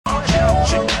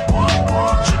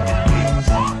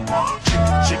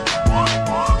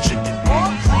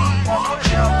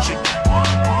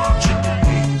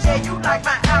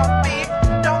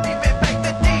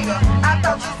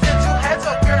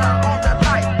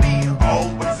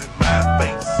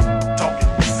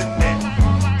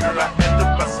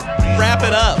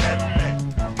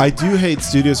I do hate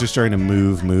studios are starting to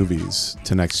move movies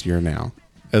to next year now.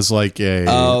 As like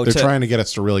they're trying to get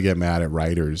us to really get mad at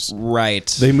writers. Right.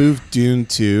 They moved Dune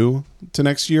 2 to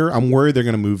next year. I'm worried they're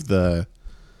going to move the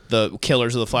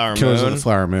Killers of the Flower Killers Moon. of the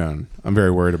Flower Moon. I'm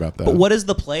very worried about that. But what is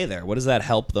the play there? What does that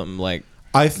help them? Like,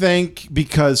 I think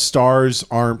because stars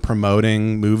aren't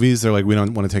promoting movies, they're like, we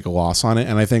don't want to take a loss on it.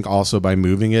 And I think also by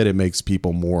moving it, it makes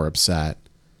people more upset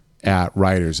at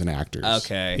writers and actors.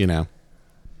 Okay. You know?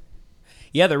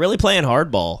 Yeah, they're really playing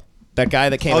hardball. That guy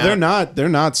that came out. They're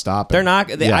not stopping. They're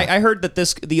not. I heard that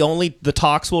the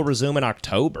talks will resume in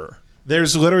October. There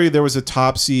was a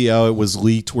top CEO, it was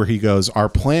leaked, where he goes, our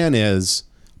plan is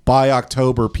by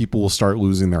October, people will start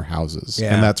losing their houses.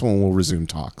 Yeah. And that's when we'll resume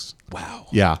talks. Wow.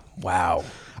 Yeah. Wow.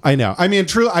 I know. I mean,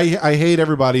 true. I hate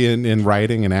everybody in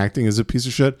writing and acting is a piece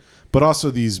of shit. But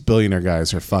also these billionaire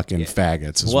guys are fucking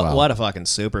faggots as well. What a fucking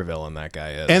supervillain that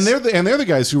guy is. And they're the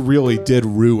guys who really did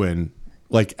ruin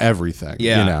like everything.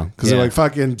 Yeah. You know, because they're like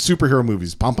fucking superhero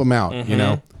movies. Pump them out. You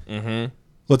know. Mm-hmm.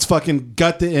 Let's fucking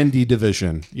gut the indie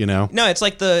division. You know. No, it's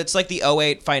like the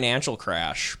 2008 financial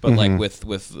crash, but like with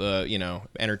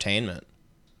entertainment.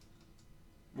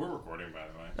 We're recording, by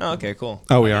the way. Oh, okay, cool.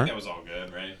 Oh, we are. That was all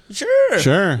good, right?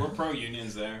 Sure. We're pro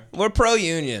unions there. We're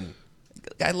pro-union.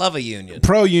 I love a union.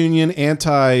 Pro-union,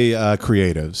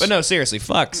 anti-creatives. But no, seriously,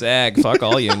 fuck SAG. Fuck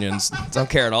all unions. Don't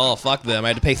care at all. Fuck them. I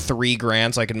had to pay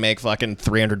 $3,000 so I could make fucking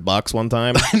 $300 one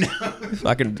time.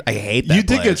 I hate that. You did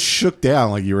place. get shook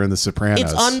down like you were in The Sopranos.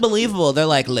 It's unbelievable. They're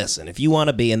like, listen, if you want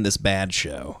to be in this bad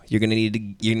show, you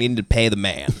need to pay the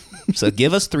man. So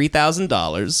give us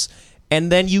 $3,000,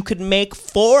 and then you could make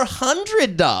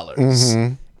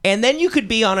 $400, and then you could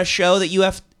be on a show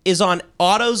that is on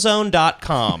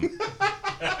AutoZone.com.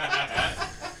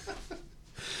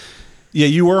 Yeah,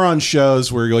 you were on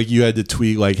shows where like you had to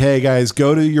tweet like, "Hey guys,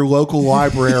 go to your local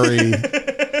library.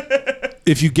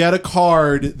 If you get a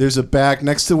card, there's a back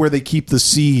next to where they keep the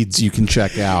seeds you can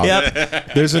check out.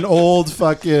 Yep. There's an old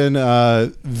fucking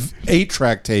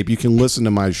 8-track tape. You can listen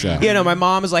to my show." You know, my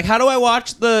mom is like, how do I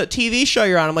watch the TV show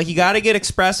you're on? I'm like, you got to get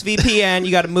ExpressVPN.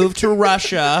 You got to move to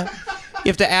Russia. You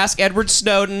have to ask Edward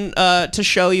Snowden to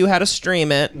show you how to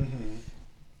stream it.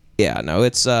 Yeah, no,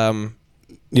 it's... Yeah,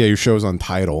 your show's on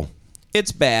Tidal.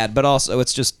 It's bad, but also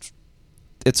it's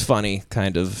funny,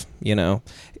 kind of, you know.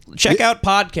 Check out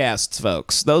podcasts,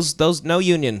 folks. Those no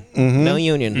union. No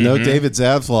union. No David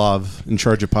Zaslav in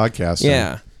charge of podcasting.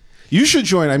 Yeah. You should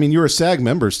join. I mean, you're a SAG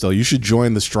member still. You should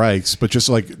join the strikes, but just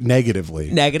like negatively.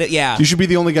 Negative, yeah. You should be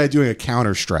the only guy doing a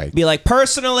counter strike. Be like,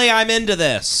 personally, I'm into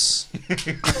this.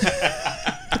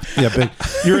 Yeah, but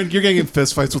you're getting in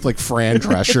fistfights with like Fran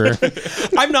Drescher.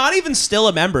 I'm not even still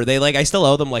a member. I still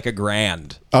owe them like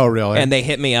 $1,000. Oh, really? And they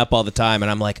hit me up all the time, and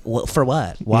I'm like, well, for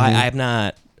what? Why? I'm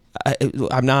not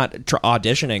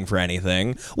auditioning for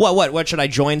anything. What should I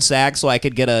join SAG so I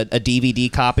could get a DVD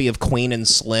copy of Queen and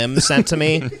Slim sent to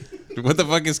me? What the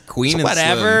fuck is Queen and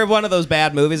Whatever. Slim? One of those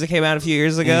bad movies that came out a few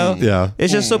years ago. Yeah.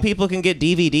 It's just so people can get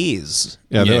DVDs.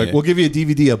 Yeah, they're Yeah. like, we'll give you a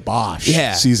DVD of Bosch,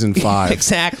 season 5.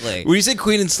 Exactly. When you said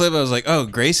Queen and Slim, I was like, oh,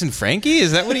 Grace and Frankie?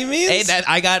 Is that what he means?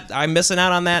 Hey, I'm missing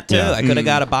out on that too. Yeah. I could have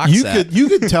got a box set. You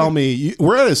could tell me,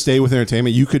 we're at a Stay With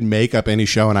Entertainment, you could make up any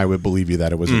show and I would believe you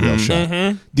that it was a real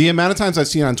show. The amount of times I've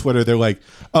seen on Twitter, they're like,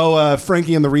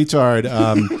 Frankie and the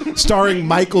Retard, starring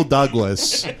Michael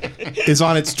Douglas, is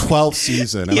on its 12th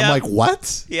season. And I'm like,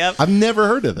 what? Yep. I've never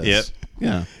heard of this. Yep.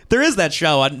 Yeah. There is that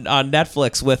show on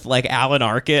Netflix with like Alan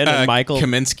Arkin and Michael.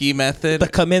 Kaminsky method. The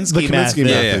Kaminsky method.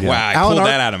 Yeah. Wow, I pulled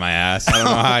that out of my ass. I don't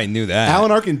know how I knew that.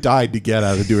 Alan Arkin died to get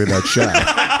out of doing that show.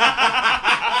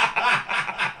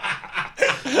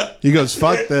 He goes,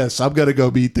 fuck this. I'm going to go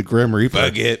beat the Grim Reaper.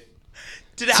 Fuck it.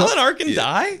 Did Alan Arkin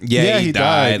die? Yeah, he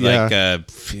died. yeah. Like,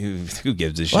 who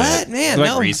gives a shit? What? Man, like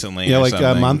no. recently. Yeah, or like something.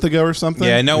 a month ago or something?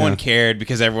 Yeah, no one cared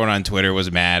because everyone on Twitter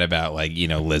was mad about, like,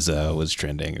 Lizzo was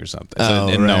trending or something. So,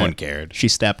 and no one cared. She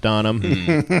stepped on him.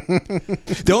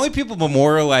 The only people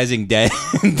memorializing dead,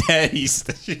 she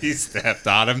stepped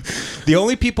on him. The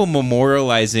only people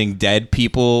memorializing dead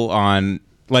people on,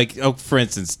 like, for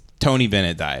instance, Tony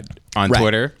Bennett died on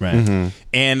Twitter. Right.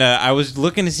 And I was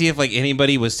looking to see if like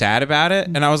anybody was sad about it.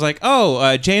 And I was like,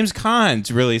 James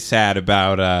Caan's really sad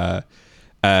about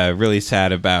really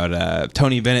sad about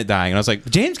Tony Bennett dying. And I was like,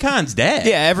 James Caan's dead.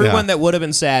 Yeah, everyone that would have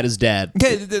been sad is dead.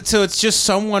 Okay, so it's just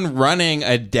someone running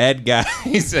a dead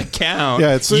guy's account,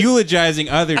 Yeah, it's eulogizing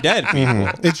other dead people.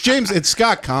 It's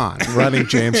Scott Conn running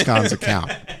James Caan's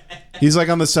account. He's like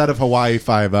on the set of Hawaii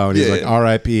Five-0, and he's like,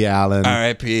 R.I.P. Alan.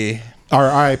 R.I.P. Or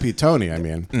R.I.P. Tony, I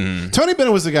mean. Tony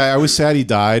Bennett was the guy. I was sad he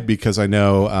died because I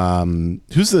know,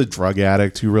 who's the drug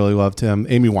addict who really loved him?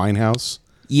 Amy Winehouse.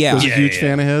 Yeah. Was a huge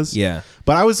fan of his. Yeah.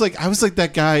 But I was like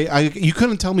that guy. You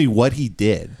couldn't tell me what he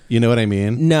did. You know what I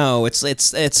mean? No, it's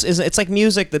like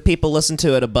music that people listen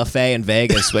to at a buffet in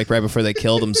Vegas, like right before they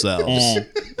kill themselves.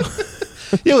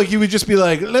 Yeah, like he would just be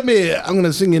like, I'm going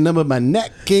to sing you number my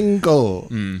Nat King Cole.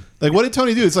 Like, what did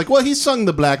Tony do? It's like, well, he sung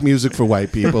the black music for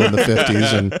white people in the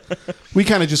 50s, and we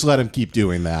kind of just let him keep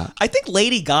doing that. I think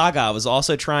Lady Gaga was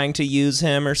also trying to use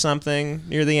him or something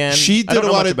near the end. She did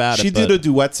did a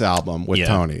duets album with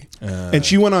Tony, and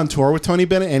she went on tour with Tony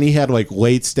Bennett, and he had like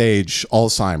late stage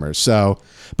Alzheimer's. So,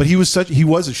 but he was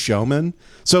a showman.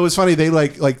 So it was funny. They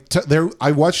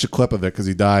I watched a clip of it because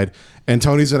he died, and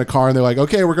Tony's in a car, and they're like,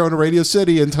 "Okay, we're going to Radio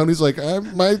City," and Tony's like,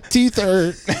 "My teeth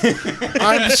hurt.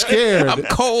 I'm scared. I'm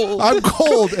cold. I'm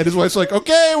cold." And his wife's like,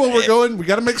 "Okay, well, we're going. We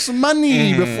got to make some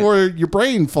money before your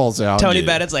brain falls out." Tony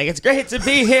Bennett's like, "It's great to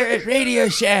be here at Radio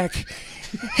Shack."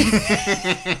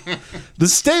 The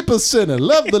Staples Center.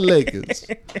 Love the Lakers.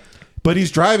 But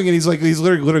he's driving, and he's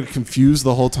literally confused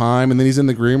the whole time. And then he's in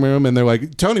the green room, and they're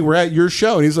like, "Tony, we're at your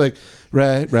show," and he's like,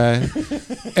 right.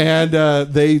 And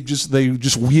they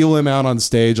just wheel him out on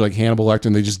stage like Hannibal Lecter,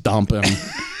 and they just dump him.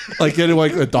 Like in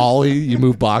like a dolly, you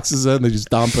move boxes in, they just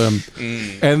dump him.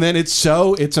 And then it's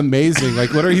amazing.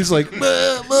 Like literally he's like,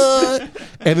 "Bah, bah."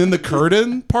 And then the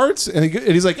curtain parts, and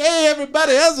he's like, "Hey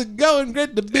everybody, how's it going?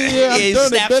 Great to be here." He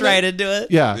snaps right into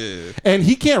it. Yeah. And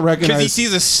he can't recognize, because he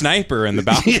sees a sniper in the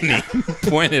balcony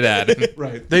pointed at him.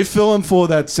 Right. They fill him full of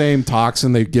that same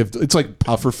toxin they give. It's like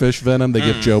pufferfish venom they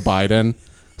give Joe Biden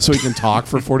so he can talk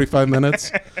for 45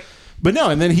 minutes. But no,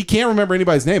 and then he can't remember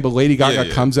anybody's name. But Lady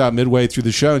Gaga comes out midway through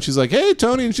the show, and she's like, "Hey,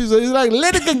 Tony," and he's like,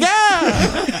 "Lady Gaga."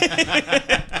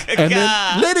 And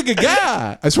then Lady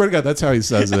Gaga. I swear to God, that's how he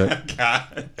says it.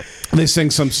 God. They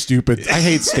sing some stupid. I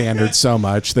hate standards so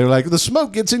much. They're like, "The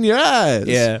smoke gets in your eyes."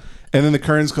 Yeah. And then the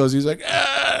curtains close. He's like,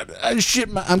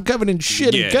 I'm covered in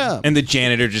shit and cum. And the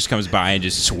janitor just comes by and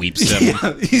just sweeps him.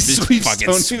 Yeah, he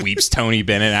sweeps Tony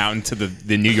Bennett out into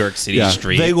the New York City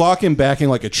street. They lock him back in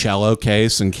like a cello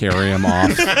case and carry him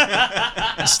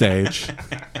off stage.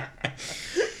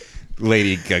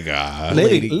 Lady Gaga.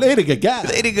 Lady Gaga.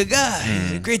 Lady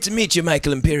Gaga. Great to meet you,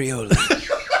 Michael Imperioli.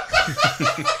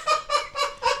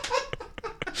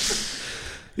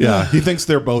 Yeah, he thinks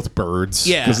they're both birds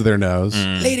because of their nose.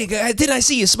 Lady Gaga, didn't I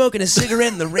see you smoking a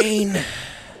cigarette in the rain?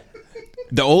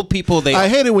 The old people, I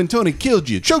hate it when Tony killed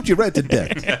you, choked you right to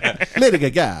death. Lady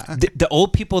Gaga. The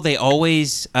old people, they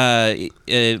always,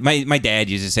 my dad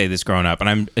used to say this growing up, and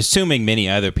I'm assuming many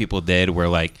other people did, where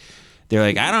like, they're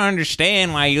like, "I don't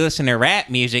understand why you listen to rap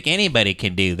music. Anybody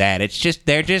can do that. It's just,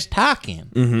 they're just talking."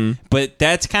 Mm-hmm. But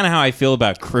that's kind of how I feel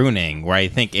about crooning, where I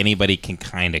think anybody can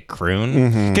kind of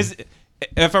croon. Because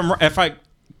if I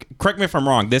correct me if I'm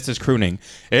wrong, this is crooning.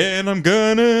 And I'm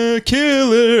gonna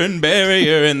kill her and bury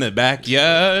her in the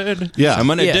backyard. Yeah. I'm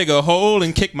gonna dig a hole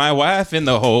and kick my wife in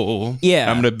the hole. Yeah.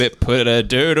 I'm gonna put a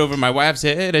dirt over my wife's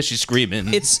head as she's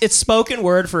screaming. It's spoken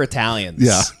word for Italians.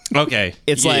 Yeah. Okay.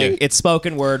 It's it's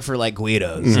spoken word for like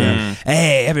Guidos.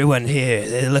 Hey, everyone here,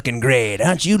 they're looking great.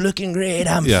 Aren't you looking great?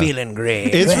 I'm feeling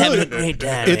great. We're having a great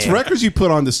time. It's here. records you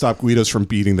put on to stop Guidos from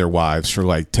beating their wives for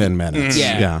like 10 minutes.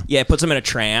 Yeah. It puts them in a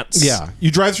trance. Yeah.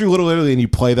 You drive through Little Italy and you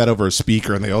play that over a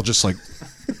speaker, and they all just like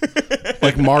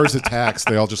Mars Attacks.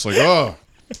 They all just like, oh.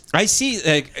 I see,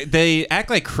 they act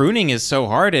like crooning is so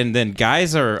hard, and then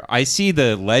I see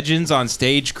the legends on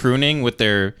stage crooning with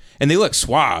and they look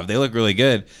suave, they look really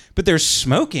good, but they're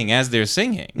smoking as they're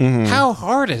singing. How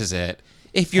hard is it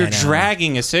if you're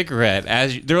dragging a cigarette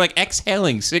they're like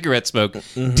exhaling cigarette smoke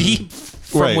deep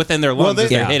from within their lungs as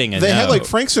they're hitting a note. They had like,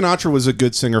 Frank Sinatra was a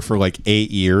good singer for like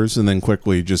 8 years, and then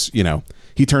quickly just,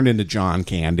 he turned into John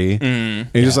Candy. And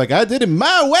he's just like, "I did it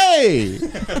my way."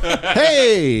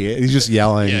 Hey, he's just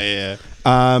yelling. Yeah.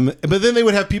 But then they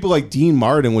would have people like Dean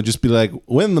Martin would just be like,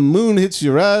 "When the moon hits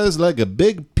your eyes like a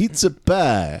big pizza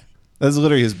pie." That's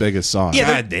literally his biggest song. Yeah,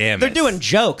 God damn it. They're doing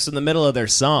jokes in the middle of their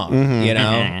song.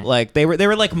 Like they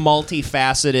were like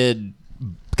multifaceted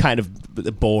kind of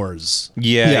bores.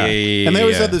 Yeah. And they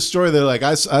always had this story. They're like,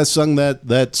 I sung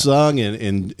that song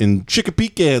in Chicopee,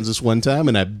 Kansas one time,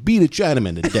 and I beat a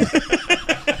Chinaman to death.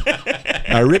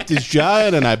 I ripped his jaw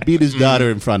out, and I beat his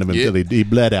daughter in front of him until he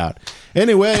bled out.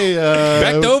 Anyway,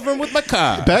 Backed over him with my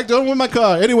car. backed on with my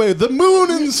car. Anyway, the moon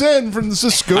in San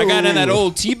Francisco. I got in that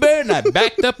old T-Bird and I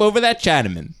backed up over that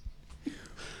Chinaman.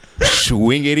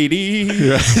 Swing-a-dee-dee.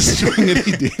 Yeah,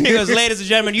 swingity-dee. He goes, ladies and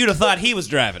gentlemen, you'd have thought he was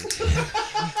driving.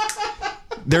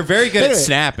 They're very good at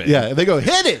snapping. Yeah, they go,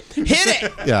 hit it. Hit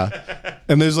it. Yeah.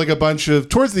 And there's like a bunch of,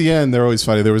 towards the end, they're always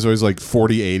funny. There was always like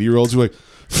 40, 80-year-olds who were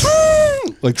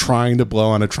like trying to blow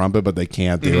on a trumpet, but they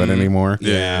can't do it anymore.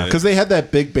 Yeah. Because they had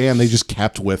that big band they just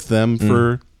kept with them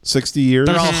for 60 years.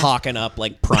 They're all hawking up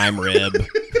like prime rib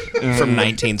from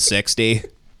 1960.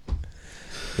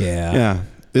 Yeah. Yeah.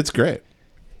 It's great.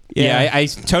 Yeah, I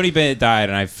Tony Bennett died,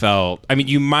 and I felt. I mean,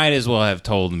 you might as well have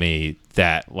told me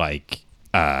that, like,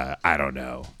 I don't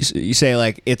know. You say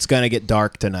like it's gonna get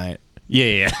dark tonight.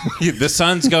 Yeah. The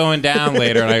sun's going down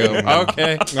later, and I go,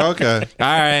 okay, Okay. all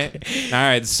right.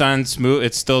 The sun's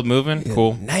it's still moving.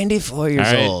 Cool. 94 years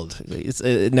All right. old. It's,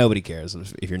 nobody cares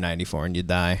if you're 94 and you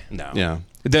die. No. Yeah.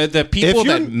 The people If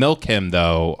you're- that milk him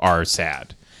though are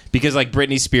sad. Because like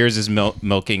Britney Spears is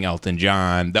milking Elton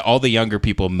John, all the younger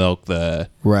people milk the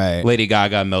Right. Lady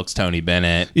Gaga milks Tony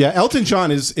Bennett. Yeah, Elton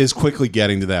John is quickly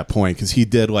getting to that point because he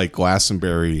did like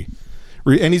Glastonbury,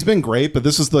 and he's been great. But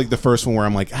this is like the first one where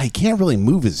I'm like, he can't really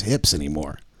move his hips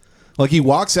anymore. Like he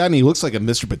walks out and he looks like a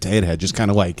Mr. Potato Head, just kind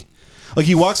of like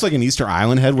he walks like an Easter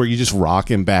Island head where you just rock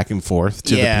him back and forth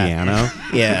to the piano.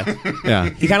 Yeah. Yeah,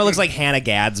 He kind of looks like Hannah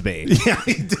Gadsby. yeah,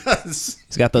 he does.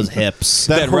 He's got those hips.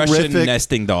 That Russian horrific,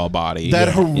 nesting doll body. that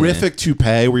horrific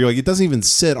toupee where you're like, it doesn't even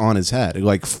sit on his head; it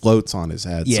like floats on his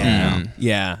head. somehow.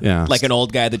 Yeah. Like an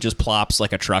old guy that just plops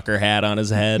like a trucker hat on his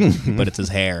head, but it's his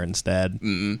hair instead.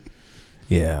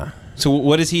 Yeah. So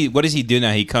what does he do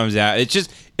now? He comes out.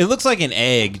 It looks like an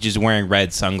egg just wearing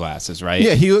red sunglasses, right?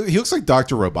 Yeah, he looks like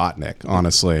Dr. Robotnik,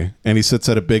 honestly. And he sits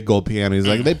at a big gold piano. He's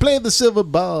like, they play the silver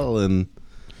ball, and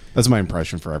that's my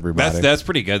impression for everybody. That's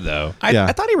pretty good though.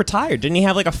 I thought he retired. Didn't he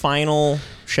have like a final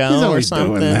show He's or always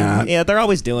something? doing that. Yeah, they're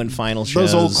always doing final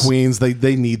shows. Those old queens,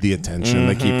 they need the attention.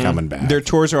 They keep coming back. Their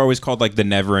tours are always called like the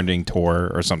Never Ending Tour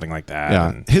or something like that. Yeah,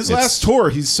 And his it's- last tour,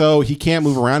 he can't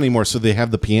move around anymore, so they have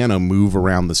the piano move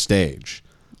around the stage,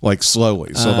 like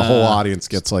slowly, so the whole audience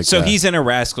gets like. So that. he's in a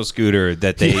rascal scooter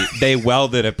that they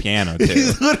welded a piano to.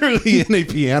 He's literally in a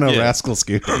piano Yeah. rascal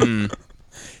scooter.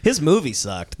 His movie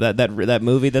sucked. That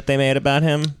movie that they made about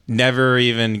him. Never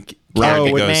even cared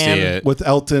to go man. see it. With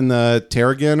Elton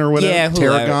Tarragon or whatever. Yeah,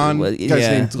 Tarragon. whoever. Guy's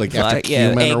named like after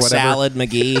Cumin Egg or whatever. Salad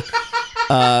McGee.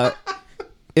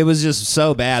 It was just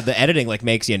so bad. The editing like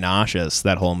makes you nauseous.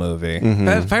 That whole movie.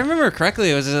 If I remember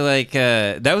correctly, it was like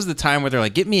that was the time where they're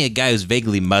like, "Get me a guy who's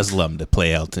vaguely Muslim to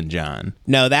play Elton John."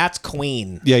 No, that's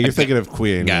Queen. Yeah, you're thinking of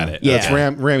Queen. Got it. That's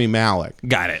Yeah. Rami Malek.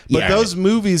 Got it. But those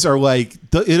movies are like,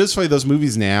 it is funny. Those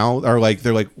movies now are like,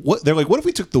 they're like, what if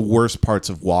we took the worst parts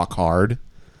of Walk Hard,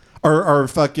 or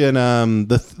fucking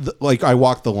like I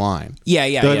Walk the Line. Yeah,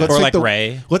 yeah, They're yeah. let's Or take like the-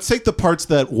 Ray. Let's take the parts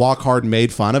that Walk Hard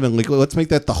made fun of and like let's make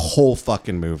that the whole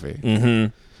fucking movie.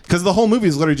 Mm-hmm. Because the whole movie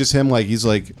is literally just him like he's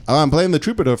like, oh, I'm playing the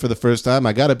troubadour for the first time.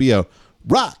 I got to be a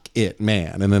rock it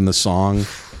man, and then the song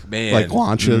Man. like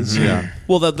launches. Yeah.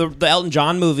 Well, the Elton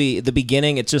John movie, at the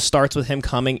beginning, it just starts with him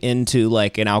coming into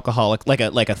like an alcoholic, like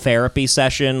a therapy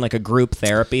session, like a group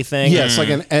therapy thing. Yeah, it's like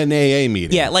an NAA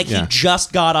meeting. Yeah, like he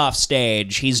just got off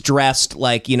stage. He's dressed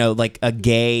like, like a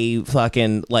gay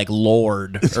fucking like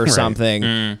lord or something.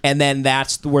 And then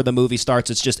that's where the movie starts.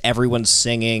 It's just everyone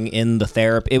singing in the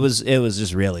therapy. It was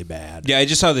just really bad. Yeah, I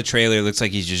just saw the trailer. It looks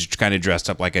like he's just kind of dressed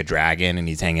up like a dragon, and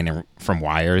he's hanging from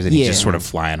wires, and he's just sort of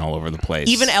flying all over the place.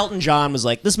 Even Elton John was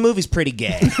like, "This movie's pretty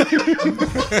gay."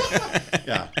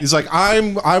 Yeah. He's like,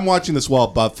 I'm watching this while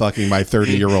butt fucking my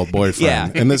 30-year-old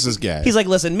boyfriend, Yeah. and this is gay. He's like,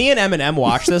 "Listen, me and Eminem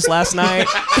watched this last night.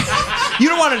 You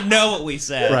don't want to know what we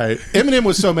said." right. Eminem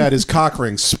was so mad his cock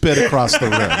ring spit across the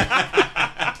room.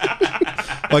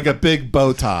 Like a big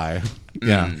bow tie.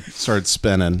 Yeah. Started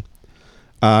spinning.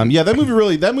 Yeah,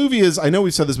 that movie is, I know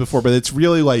we've said this before, but it's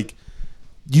really like,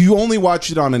 you only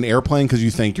watch it on an airplane because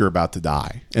you think you're about to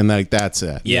die. And like, that's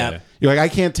it. Yeah. You're like, I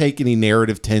can't take any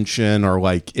narrative tension or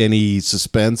like any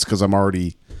suspense because I'm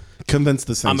already convinced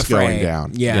this I'm thing's afraid. going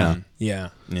down. Yeah. yeah.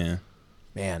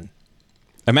 Man.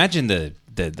 Imagine the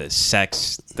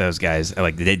sex those guys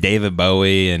like David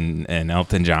Bowie and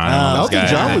Elton John. And all those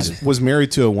Elton guys. John was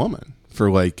married to a woman for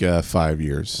like 5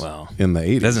 years. Well, in the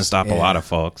 80s. It doesn't stop a lot of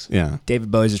folks. Yeah. David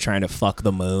Bowie's just trying to fuck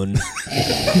the moon.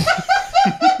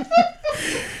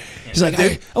 He's like,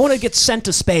 I want to get sent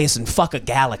to space and fuck a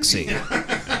galaxy.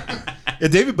 Yeah,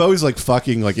 David Bowie's like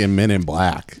fucking like in Men in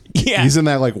Black. Yeah. He's in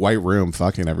that like white room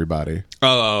fucking everybody.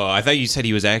 Oh, I thought you said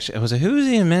he was actually. I was like, who is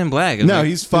he in Men in Black? No,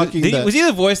 he's fucking. Was he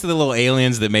the voice of the little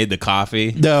aliens that made the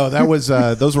coffee? No, that was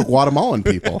those were Guatemalan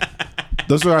people.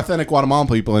 Those were authentic Guatemalan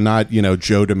people, and not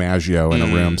Joe DiMaggio in a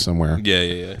room somewhere.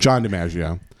 Yeah. John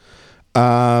DiMaggio.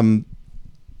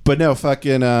 But no,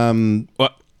 fucking.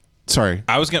 What? Sorry.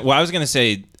 I was gonna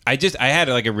say. I had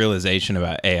like a realization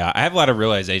about AI. I have a lot of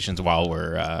realizations while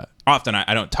we're. Often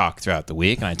I don't talk throughout the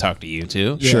week, and I talk to you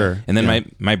too. Yeah. Sure. And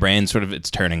then my brain sort of it's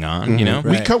turning on. You know.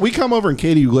 Right. We come over and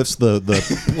Katie lifts the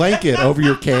blanket over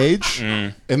your cage,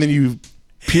 and then you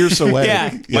pierce away.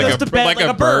 Yeah. Like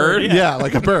a bird. Yeah,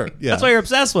 like a bird. Yeah. That's why you're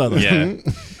obsessed with him.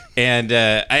 Yeah. And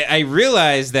I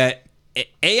realized that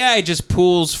AI just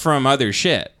pulls from other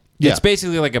shit. Yeah. It's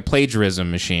basically like a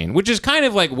plagiarism machine, which is kind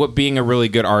of like what being a really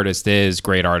good artist is.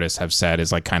 Great artists have said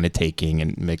is like kind of taking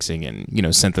and mixing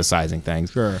and, synthesizing things.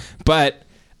 Sure. But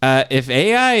if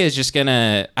AI is just going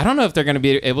to, I don't know if they're going to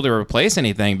be able to replace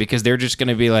anything because they're just going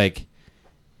to be like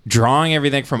drawing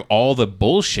everything from all the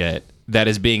bullshit that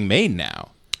is being made now.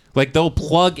 Like they'll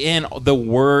plug in the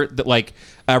word that like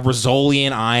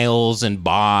Rizzolian Isles and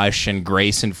Bosch and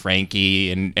Grace and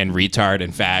Frankie and retard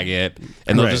and faggot,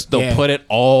 and they'll put it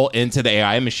all into the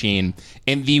AI machine,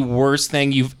 and the worst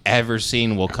thing you've ever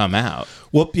seen will come out.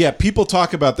 Well, yeah, people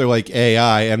talk about their like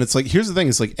AI, and it's like here's the thing: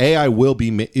 it's like AI will be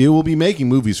making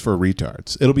movies for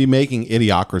retards. It'll be making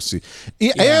Idiocracy.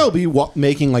 AI will be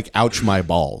making like Ouch My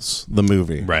Balls, the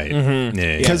movie, Right?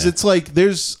 Because it's like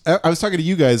I was talking to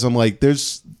you guys. I'm like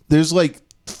there's like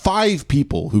 5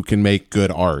 people who can make good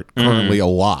art currently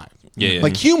alive. Yeah.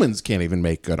 Like humans can't even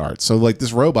make good art. So like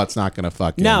this robot's not going to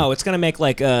fucking. No, it's gonna make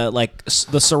like the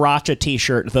Sriracha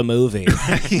T-shirt, the movie.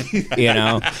 Not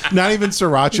even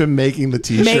Sriracha making the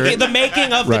T-shirt. The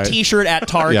making of the T-shirt at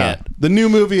Target. Yeah. The new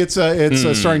movie, it's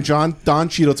starring Don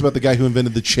Cheadle. It's about the guy who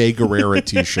invented the Che Guevara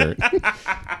T-shirt.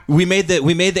 We made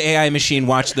the AI machine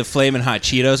watch the Flamin' Hot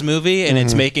Cheetos movie, and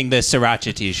it's making the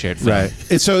Sriracha T-shirt. Right.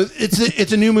 So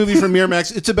it's a new movie from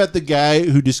Miramax. It's about the guy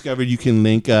who discovered you can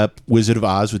link up Wizard of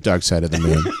Oz with Dark Side of the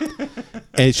Moon.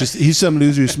 And it's just he's some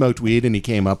loser who smoked weed and he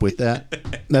came up with that.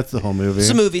 That's the whole movie.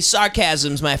 It's a movie.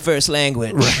 Sarcasm's my first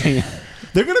language. Right.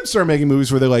 They're going to start making movies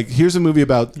where they're like, here's a movie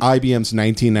about IBM's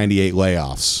 1998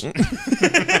 layoffs.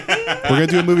 We're going to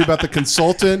do a movie about the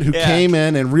consultant who came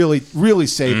in and really, really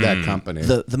saved that company.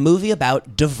 The movie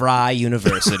about DeVry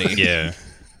University. Yeah.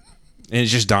 And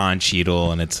it's just Don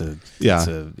Cheadle, and it's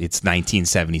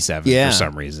 1977 for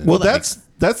some reason. Well, that's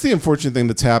the unfortunate thing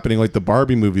that's happening. Like the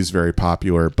Barbie movie is very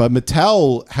popular, but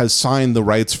Mattel has signed the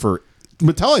rights for.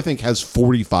 Mattel, I think, has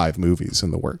 45 movies in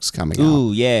the works coming out.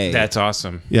 Ooh, yay! That's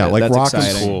awesome. Yeah, like that's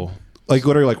Rock'em, cool. Like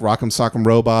literally like Rock'em Sock'em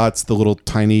Robots, the little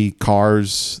tiny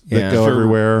cars that go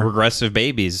everywhere. Regressive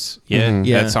babies. Yeah,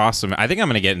 that's awesome. I think I'm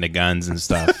gonna get into guns and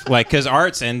stuff. Like, because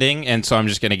art's ending, and so I'm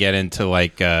just gonna get into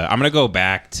like I'm gonna go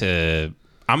back to.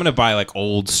 I'm gonna buy like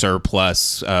old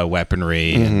surplus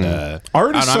weaponry and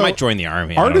Art is I might join the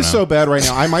army. Art is so bad right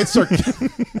now. I might start.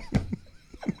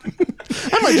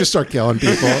 I might just start killing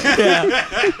people.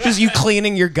 Yeah, just you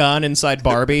cleaning your gun inside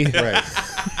Barbie. Right.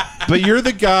 But you're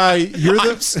the guy.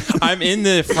 I'm in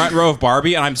the front row of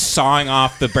Barbie, and I'm sawing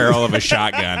off the barrel of a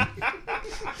shotgun.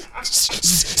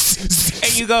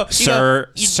 And you go, sir.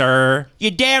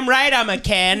 You're damn right, I'm a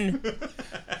Ken.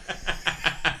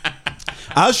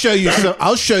 I'll show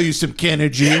you some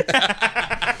Kennedy.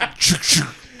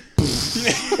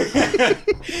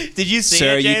 Did you see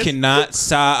Sir, it, you James? cannot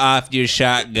saw off your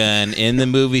shotgun in the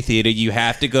movie theater. You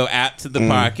have to go out to the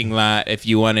parking lot if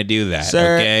you want to do that.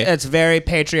 Sir, okay? it's very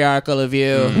patriarchal of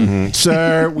you.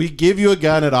 Sir, we give you a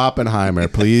gun at Oppenheimer.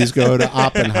 Please go to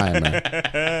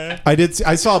Oppenheimer.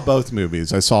 I saw both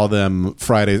movies. I saw them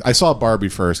Friday. I saw Barbie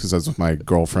first because I was with my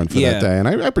girlfriend for that day, and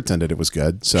I pretended it was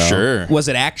good. So Sure. Was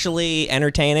it actually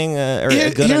entertaining or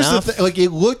good enough? The like,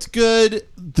 it looked good.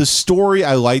 The story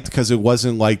I liked because it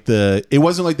wasn't like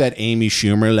that Amy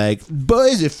Schumer like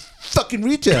boys are fucking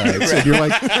retards, and you're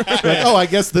like, oh, I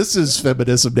guess this is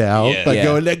feminism now. Yeah. Like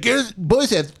going like boys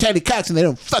have tiny cocks and they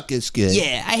don't fuck as good.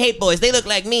 Yeah, I hate boys. They look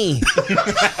like me.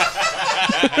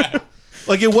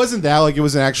 Like it wasn't that. Like it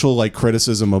was an actual like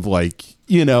criticism of like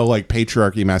like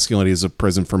patriarchy, masculinity is a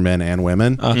prison for men and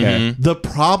women. Okay. The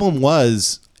problem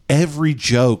was every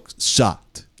joke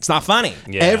sucked. It's not funny.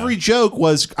 Yeah. Every joke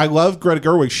was, I love Greta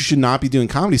Gerwig. She should not be doing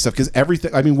comedy stuff because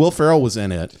everything. I mean, Will Ferrell was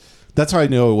in it. That's how I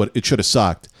know what it should have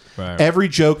sucked. Right. Every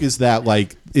joke is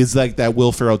like that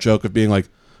Will Ferrell joke of being like,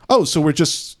 oh, so we're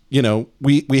just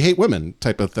we hate women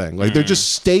type of thing. Like they're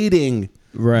just stating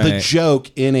the joke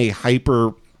in a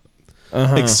hyper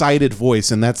excited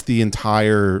voice, and that's the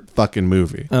entire fucking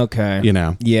movie. Okay.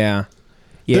 Yeah.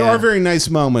 There are very nice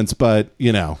moments, but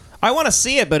you know. I want to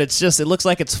see it, but it looks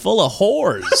like it's full of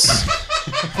whores.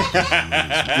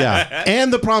 Yeah.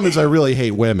 And the problem is I really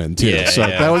hate women, too. Yeah, so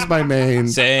yeah. that was my main.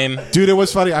 Same. Dude, it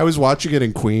was funny. I was watching it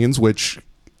in Queens, which,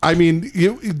 I mean,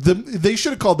 they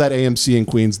should have called that AMC in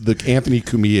Queens the Anthony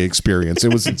Cumia experience.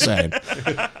 It was insane.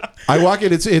 I walk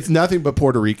in, it's nothing but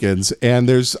Puerto Ricans, and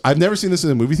I've never seen this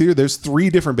in a movie theater. There's 3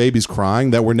 different babies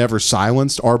crying that were never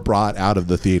silenced or brought out of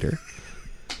the theater.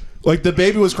 Like the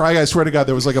baby was crying. I swear to God,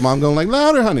 there was like a mom going like,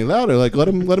 "Louder, honey, louder!" Like let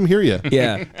him hear you.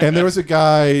 Yeah. And there was a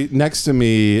guy next to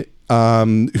me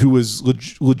who was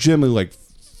legitimately like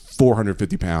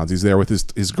 450 pounds. He's there with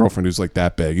his girlfriend who's like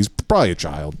that big. He's probably a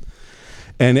child.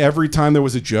 And every time there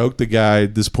was a joke,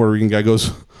 this Puerto Rican guy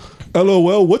goes,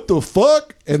 "LOL, what the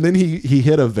fuck?" And then he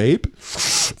hit a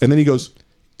vape, and then he goes.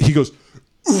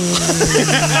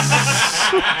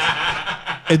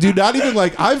 And dude, not even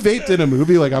like I vaped in a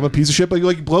movie, like I'm a piece of shit, but you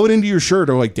like blow it into your shirt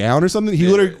or like down or something.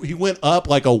 He went up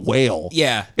like a whale,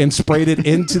 and sprayed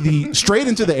it straight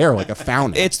into the air like a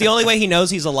fountain. It's the only way he knows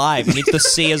he's alive. He needs to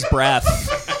see his breath.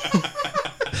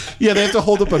 Yeah, they have to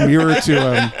hold up a mirror to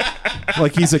him,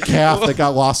 like he's a calf that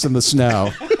got lost in the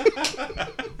snow.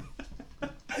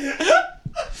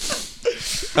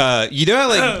 You know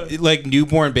how like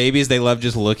newborn babies, they love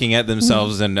just looking at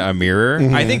themselves in a mirror.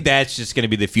 Mm-hmm. I think that's just going to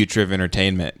be the future of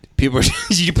entertainment. People,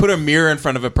 you put a mirror in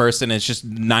front of a person, and it's just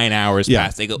 9 hours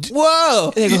past. They go,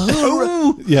 "Whoa!" They go,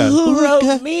 who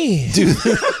wrote me? Dude,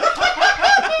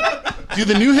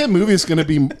 the new hit movie is gonna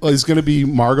be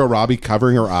Margot Robbie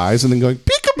covering her eyes and then going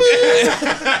peekaboo,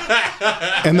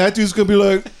 and that dude's gonna be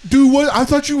like, "Dude, what? I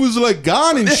thought you was like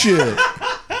gone and shit.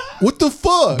 What the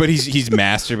fuck?" But he's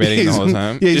masturbating the whole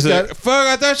time. Yeah, he's like, "Fuck!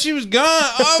 I thought she was gone."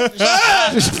 Oh,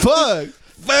 fuck!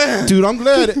 Fuck. Dude, I'm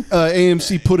glad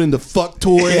AMC put in the fuck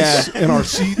toys in our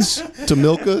seats to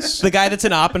milk us. The guy that's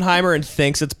in Oppenheimer and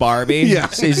thinks it's Barbie. Yeah.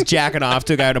 So he's jacking off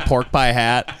to a guy in a pork pie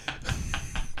hat.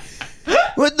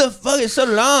 What the fuck is so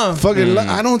long? Fucking,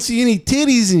 I don't see any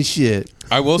titties and shit.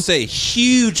 I will say,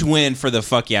 huge win for the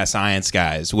Fuck Yeah Science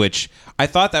guys, which I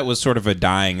thought that was sort of a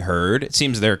dying herd. It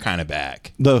seems they're kind of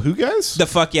back. The who guys? The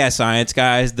Fuck Yeah Science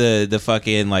guys, the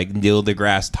fucking like Neil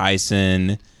deGrasse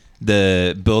Tyson,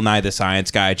 the Bill Nye the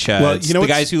Science Guy chuds. Well, you know the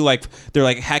guys who like, they're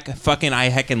like, I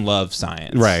heckin' love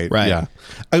science. Right. Yeah.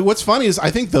 What's funny is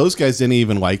I think those guys didn't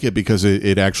even like it because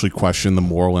it actually questioned the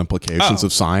moral implications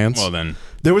of science. Well, then.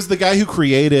 There was the guy who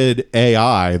created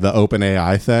AI, the open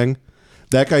AI thing.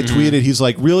 That guy tweeted, he's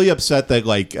like really upset that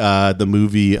like the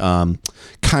movie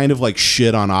kind of like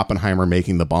shit on Oppenheimer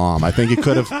making the bomb. I think it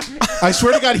could have, I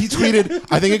swear to God, he tweeted,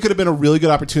 I think it could have been a really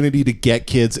good opportunity to get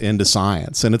kids into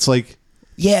science. And it's like,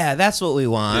 Yeah, that's what we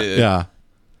want. yeah.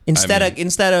 Instead of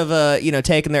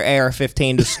taking their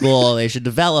AR-15 to school, they should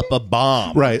develop a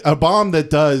bomb. Right. A bomb that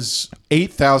does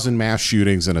 8,000 mass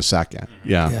shootings in a second.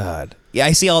 Yeah. God. Yeah,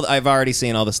 I've already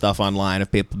seen all the stuff online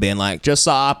of people being like, just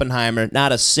saw Oppenheimer,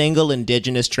 not a single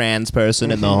indigenous trans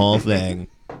person in the whole thing.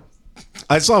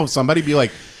 I saw somebody be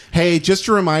like, hey, just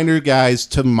a reminder, guys,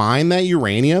 to mine that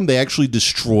uranium, they actually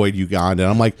destroyed Uganda.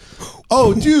 And I'm like,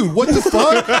 oh, dude, what the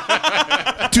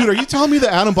fuck? Dude, are you telling me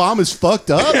the atom bomb is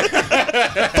fucked up?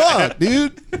 Fuck,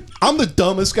 dude. I'm the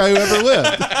dumbest guy who ever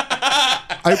lived.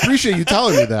 I appreciate you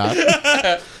telling me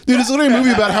that. Dude, it's literally a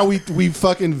movie about how we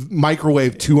fucking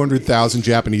microwave 200,000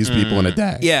 Japanese people in a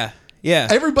day. Yeah, yeah.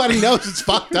 Everybody knows it's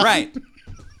fucked up. Right.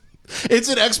 It's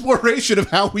an exploration of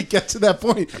how we get to that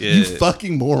point. Yeah. You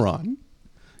fucking moron.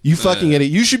 You fucking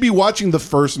idiot. You should be watching the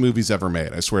first movies ever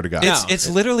made, I swear to God. It's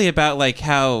literally about like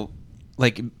how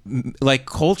like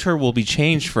culture will be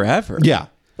changed forever. Yeah.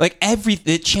 Like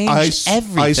it changed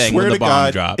everything I swear when the to bomb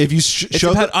God, dropped. if you it's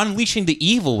about unleashing the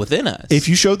evil within us. If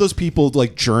you showed those people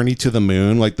like Journey to the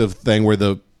Moon, like the thing where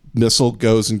the missile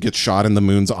goes and gets shot in the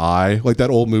moon's eye, like that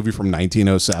old movie from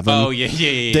 1907. Oh yeah.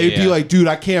 They'd be like, dude,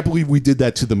 I can't believe we did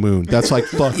that to the moon. That's like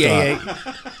fucked up. Yeah.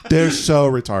 They're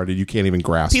so retarded, you can't even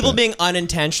grasp People it. being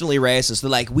unintentionally racist. They're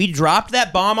like, we dropped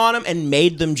that bomb on them and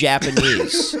made them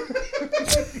Japanese.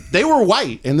 They were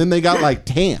white, and then they got like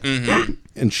tan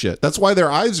and shit. That's why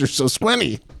their eyes are so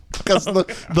squinty, because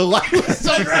the light was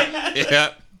so bright.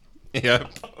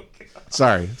 Yep.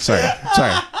 Sorry.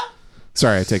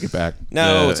 I take it back.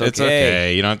 No, it's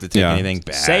okay. You don't have to take anything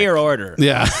back. Say your order.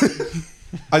 Yeah.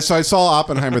 I saw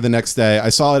Oppenheimer the next day. I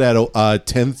saw it at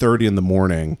 10:30 in the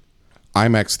morning,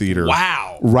 IMAX theater.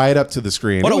 Wow. Right up to the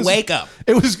screen. What a wake up.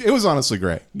 It was honestly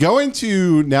great. Going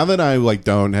to, now that I like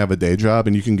don't have a day job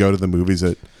and you can go to the movies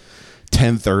at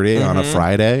 10:30 on a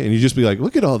Friday, and you just be like,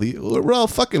 look at we're all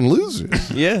fucking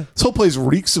losers. Yeah. This whole place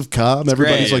reeks of cum.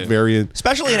 Everybody's great. like very.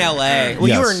 Especially in LA. Well,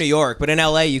 Yes. you were in New York, but in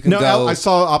LA you can No, go. I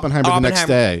saw Oppenheimer the next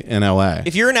day in LA.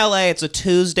 If you're in LA, it's a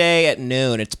Tuesday at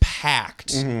noon. It's packed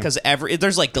Mm-hmm. because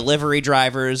there's like delivery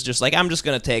drivers just like, I'm just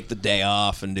gonna take the day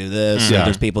off and do this. Yeah. And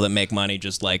there's people that make money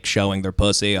just like showing their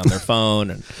pussy on their phone.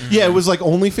 And Yeah, it was like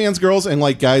OnlyFans girls and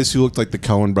like guys who looked like the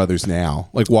Coen brothers now,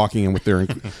 like walking in with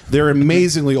their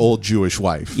amazingly old Jewish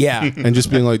wife. yeah. And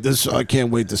just being like, "This, I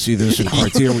can't wait to see this in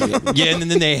Criterion." Yeah, and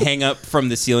then they hang up from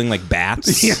the ceiling like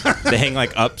bats. They hang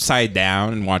like upside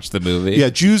down and watch the movie. Yeah,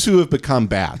 Jews who have become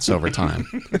bats over time.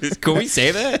 Can we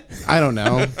say that? I don't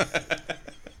know.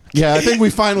 Yeah, I think we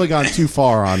finally gone too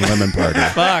far on Lemon Party.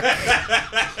 Fuck.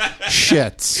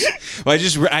 Shit. Well,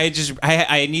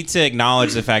 I need to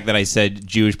acknowledge the fact that I said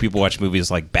Jewish people watch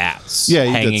movies like bats. Yeah,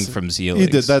 you hanging did, from ceilings.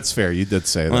 You did. That's fair. You did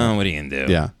say that. Well, what are you gonna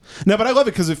do? Yeah. No, but I love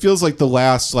it because it feels like the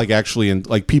last, like, actually, in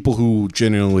like people who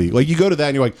genuinely, like, you go to that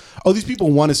and you're like, oh, these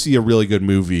people want to see a really good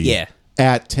movie. Yeah.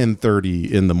 At 10:30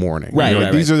 in the morning. Right, You're like,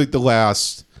 right, These are like the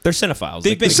last. They're cinephiles.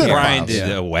 They've been Cinephiles, grinded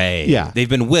yeah. away. Yeah. They've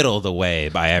been whittled away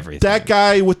by everything. That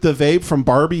guy with the vape from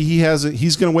Barbie,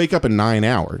 he's going to wake up in 9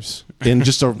 hours in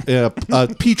just a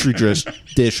petri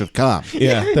dish of cum.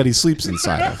 Yeah. That he sleeps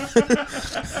inside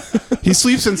of. He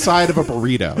sleeps inside of a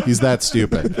burrito. He's that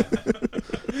stupid.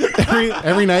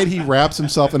 Every night he wraps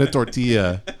himself in a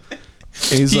tortilla.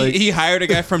 And he's like, he hired a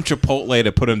guy from Chipotle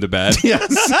to put him to bed.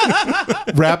 yes,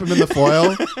 wrap him in the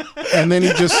foil, and then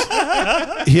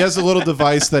he has a little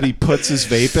device that he puts his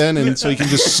vape in, and so he can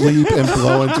just sleep and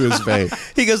blow into his vape.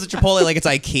 He goes to Chipotle like it's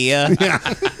IKEA.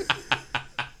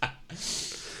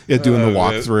 Yeah, doing the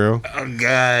walkthrough. Oh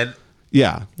God.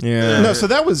 Yeah. No, so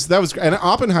that was and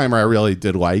Oppenheimer I really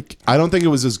did like. I don't think it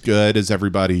was as good as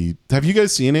everybody. Have you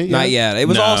guys seen it yet? Not yet. It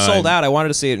was No, all sold out. I wanted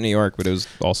to see it in New York, but it was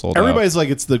all sold out. Everybody's like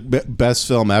it's the best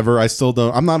film ever. I still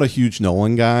don't. I'm not a huge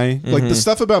Nolan guy. Like the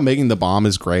stuff about making the bomb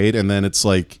is great, and then it's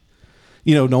like,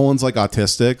 Nolan's like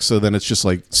autistic, so then it's just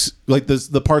like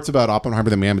the parts about Oppenheimer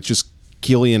the man. It's just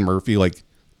Cillian Murphy like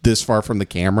this far from the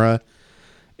camera.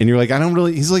 And you're like, I don't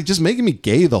really. He's like, just making me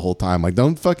gay the whole time. Like,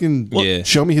 don't fucking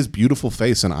show me his beautiful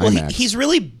face in IMAX. He's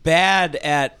really bad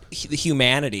at the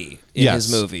humanity in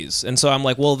his movies, and so I'm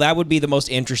like, well, that would be the most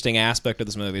interesting aspect of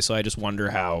this movie. So I just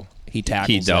wonder how he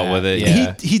tackles. dealt with it.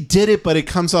 Yeah. He did it, but it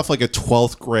comes off like a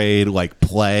 12th grade like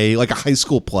play, like a high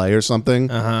school play or something.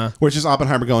 Where it's just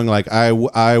Oppenheimer going like, I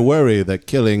worry that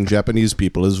killing Japanese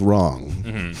people is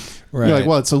wrong. Right. You're like,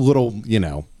 well, it's a little,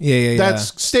 Yeah.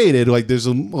 That's stated. Like, there's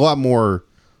a lot more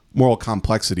moral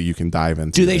complexity you can dive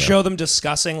into. Do they there. show them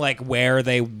discussing like where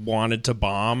they wanted to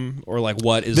bomb or like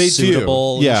what is They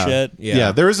suitable do. and shit?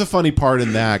 Yeah, there is a funny part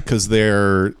in that because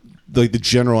they're like the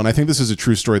general, and I think this is a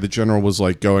true story. The general was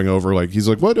like going over like he's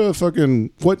like, what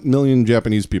million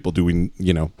Japanese people do we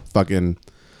fucking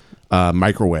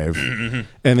microwave? And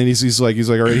then he's like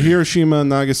all right, Hiroshima,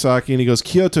 Nagasaki, and he goes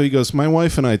Kyoto. He goes, my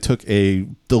wife and I took a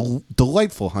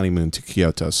delightful honeymoon to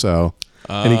Kyoto, so.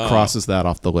 And he crosses that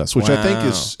off the list, which I think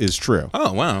is true.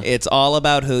 Oh wow. It's all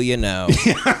about who you know.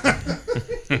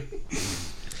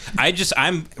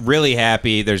 I'm really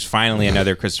happy there's finally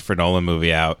another Christopher Nolan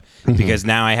movie out because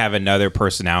now I have another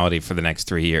personality for the next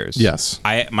 3 years. Yes.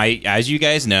 As you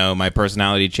guys know, my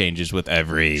personality changes with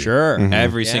every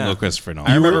single Christopher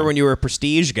Nolan. I remember when you were a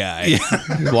prestige guy,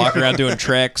 walking around doing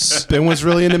tricks. Ben was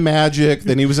really into magic.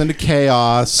 Then he was into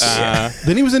chaos.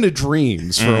 Then he was into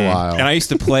dreams for a while. And I used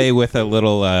to play with a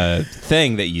little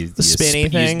thing that you spinny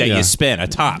thing? you spin a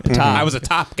top. I was a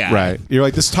top guy. Right. You're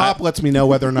like, this top lets me know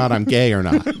whether or not I'm gay or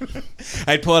not.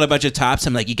 I'd pull out a bunch of tops.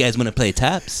 I'm like, you guys want to play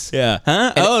tops? Yeah.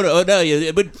 Huh? Oh no,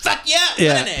 but fuck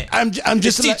yeah. I'm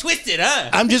just Too like, twisted, huh?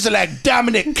 I'm just like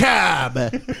Dominic Cobb,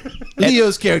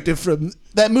 Leo's character from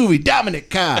that movie, Dominic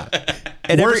Cobb.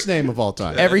 Worst name of all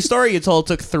time. Every story you told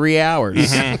took 3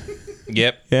 hours.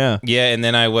 Yep. Yeah. Yeah, and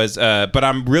then I was, but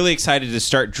I'm really excited to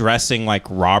start dressing like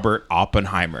Robert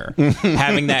Oppenheimer,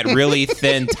 having that really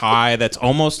thin tie that's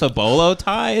almost a bolo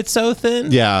tie. It's so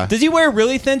thin. Yeah. Does he wear a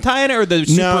really thin tie in it, or the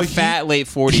super fat late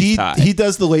 40s tie? He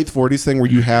does the late 40s thing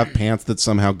where you have pants that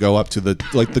somehow go up to the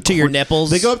to your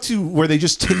nipples. They go up to where they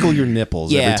just tickle your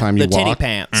nipples every time you the walk. titty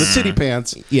pants. The titty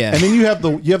pants. Yeah. And then you have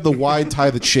the wide tie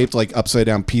that's shaped like upside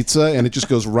down pizza, and it just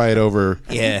goes right over.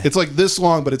 Yeah. It's like this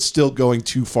long, but it's still going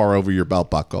too far over your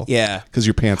belt buckle. Yeah. Because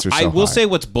your pants are so I will high. say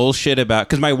what's bullshit about,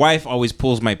 because my wife always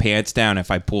pulls my pants down if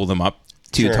I pull them up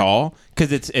too tall,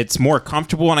 because it's more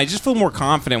comfortable, and I just feel more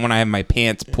confident when I have my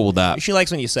pants pulled up. She likes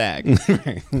when you sag.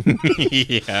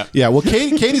 Yeah. Yeah, well,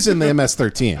 Katie's in the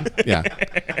MS-13. Yeah.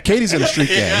 Katie's in a street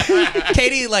gang.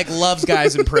 Katie like loves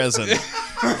guys in prison.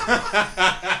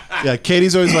 Yeah,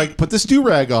 Katie's always like, put this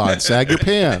do-rag on, sag your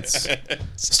pants.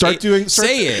 Start doing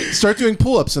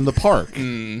pull-ups in the park.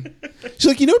 She's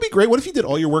like, it'd be great. What if you did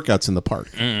all your workouts in the park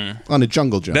on a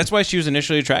jungle gym? That's why she was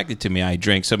initially attracted to me. I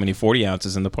drank so many 40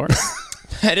 ounces in the park.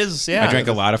 That is, yeah. I drank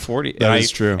a lot of 40. That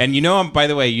is true. And by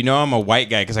the way, I'm a white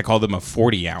guy because I call them a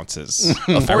 40 ounces.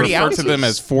 40 I refer ounces? to them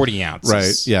as 40 ounces.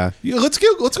 right. Yeah. Let's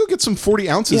go get some 40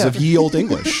 ounces of ye old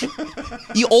English.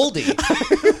 You oldie.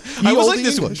 I was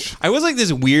English. I was like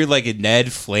this weird, like a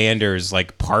Ned Flanders,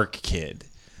 like park kid.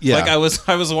 Yeah. Like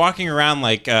I was walking around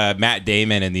like Matt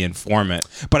Damon in The Informant,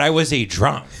 but I was a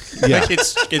drunk. Yeah. Like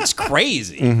it's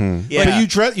crazy. Yeah.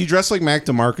 But you dress like Mac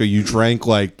DeMarco. You drank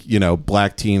like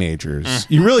black teenagers.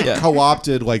 You really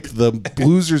co-opted like the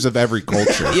losers of every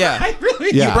culture. Yeah.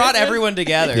 Yeah. You brought everyone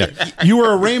together. Yeah. You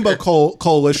were a rainbow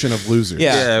coalition of losers.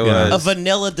 Yeah, it was. A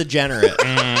vanilla degenerate.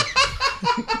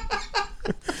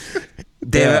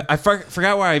 Damn it. I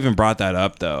forgot why I even brought that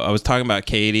up, though. I was talking about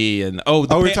Katie and... we're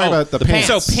talking about the pants.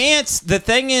 So pants, the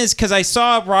thing is, because I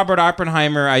saw Robert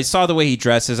Oppenheimer, I saw the way he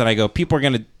dresses, and I go, people are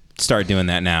going to start doing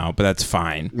that now, but that's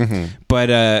fine.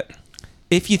 But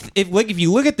if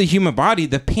you look at the human body,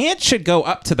 the pants should go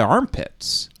up to the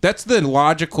armpits. That's the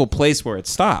logical place where it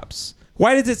stops.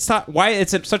 Why does it stop? Why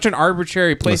it's such an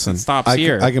arbitrary place that stops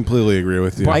here? I completely agree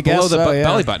with you. I guess below the so, yeah.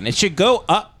 belly button. It should go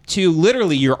up to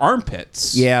literally your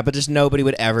armpits. Yeah, but just nobody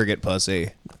would ever get pussy.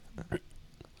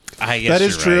 I guess that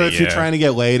is you're true right, if you're trying to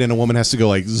get laid and a woman has to go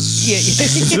like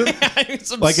zzz,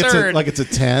 It's like absurd. it's a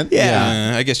tent.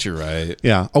 Yeah. I guess you're right.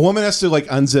 Yeah. A woman has to like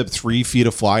unzip 3 feet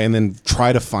of fly and then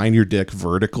try to find your dick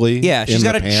vertically. Yeah, she's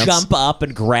got got to jump up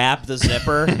and grab the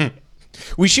zipper.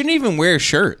 We shouldn't even wear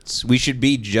shirts. We should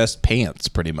be just pants,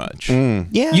 pretty much.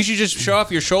 Yeah. You should just show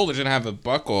off your shoulders and have a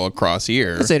buckle across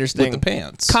here. That's interesting. With the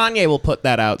pants. Kanye will put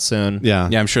that out soon. Yeah.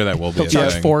 Yeah, I'm sure that will be. He'll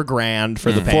charge thing. $4,000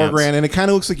 for the pants. $4,000, and it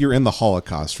kind of looks like you're in the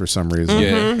Holocaust for some reason.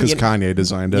 Yeah. Because Kanye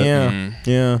designed it. Yeah.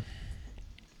 Yeah.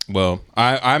 Well,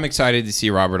 I'm excited to see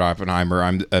Robert Oppenheimer.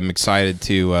 I'm excited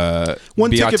to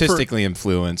One be ticket for- autistically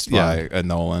influenced by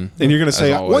Nolan. And you're going to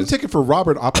say, as always. one ticket for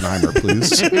Robert Oppenheimer,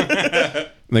 please.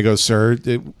 And they go, sir,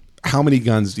 how many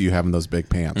guns do you have in those big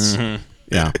pants?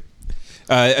 Yeah.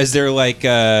 Is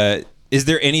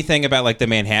there anything about like the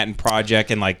Manhattan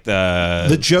Project and like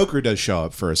The Joker does show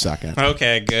up for a second.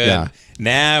 Okay, good. Yeah.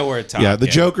 Now we're talking. Yeah, the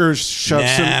Joker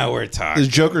shoves we're talking. The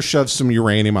Joker shoves some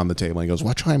uranium on the table and he goes,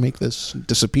 "Why try and make this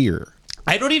disappear?"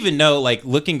 I don't even know, like,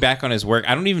 looking back on his work,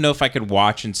 I don't even know if I could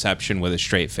watch Inception with a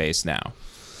straight face now.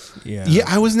 Yeah,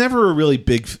 I was never a really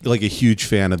a huge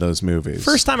fan of those movies.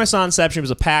 First time I saw Inception was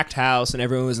a packed house, and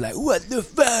everyone was like, "What the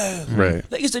fuck?" Right.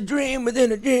 Like it's a dream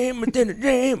within a dream within a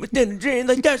dream within a dream.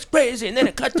 Like that's crazy. And then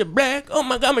it cut to black. Oh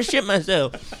my god, I'm gonna shit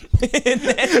myself. And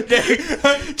then,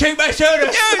 Take my soda!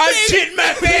 I'm shitting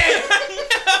my pants!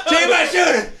 Take my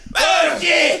soda! Oh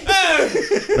shit!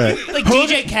 Right. like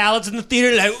DJ Khaled's in the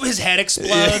theater, like his head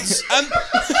explodes.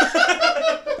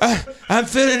 I'm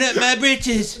filling up my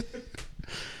britches.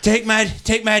 Take my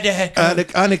dad.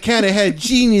 On account of how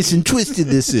genius and twisted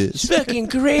this is. Fucking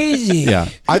crazy. Yeah,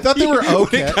 I thought they were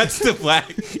okay. It cuts to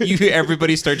black.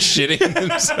 Everybody starts shitting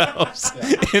themselves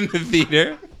in the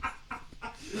theater.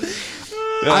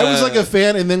 I was like a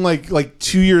fan, and then like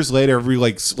 2 years later, every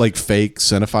like fake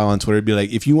cinephile on Twitter would be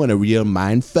like, if you want a real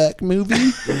mindfuck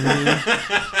movie,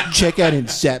 check out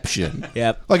Inception.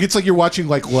 Yep. Like it's like you're watching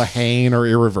like Lahane or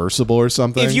Irreversible or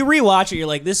something. If you rewatch it, you're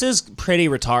like, this is pretty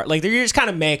retarded. Like you're just kind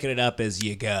of making it up as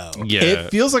you go. Yeah.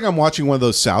 It feels like I'm watching one of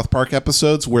those South Park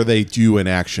episodes where they do an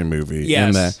action movie.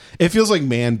 Yes. And it feels like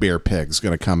Man Bear Pig's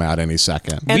going to come out any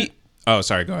second. Oh,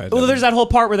 sorry. Go ahead. Well, there's that whole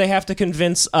part where they have to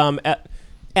convince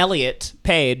Elliot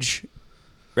Page,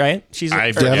 right?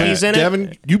 I forget. He's in it.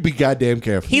 Devin, you be goddamn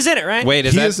careful. He's in it, right? Wait,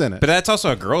 He is in it. But that's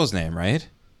also a girl's name, right?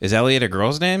 Is Elliot a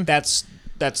girl's name? That's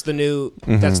the new.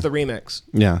 That's the remix.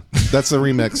 Yeah, that's the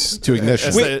remix to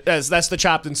Ignition. That's the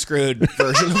chopped and screwed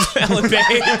version of Ellen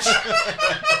Page.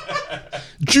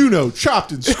 Juno,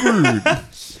 chopped and screwed.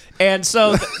 And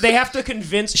so they have to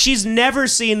convince. She's never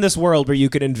seen this world where you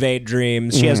can invade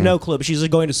dreams. She has no clue. But she's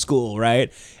like going to school,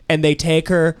 right? And they take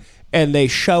her and they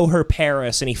show her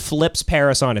Paris, and he flips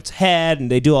Paris on its head, and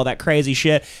they do all that crazy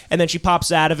shit. And then she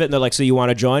pops out of it, and they're like, "So you want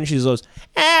to join?" She goes,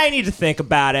 "I need to think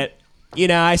about it. You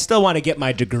know, I still want to get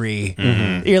my degree."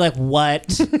 You're like,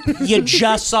 "What? You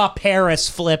just saw Paris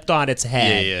flipped on its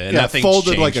head." Yeah. Yeah, Nothing's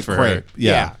folded like a changed for crepe. her.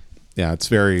 Yeah. Yeah, it's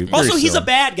very Also, very he's a silly.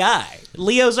 bad guy.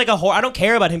 Leo's like a whore. I don't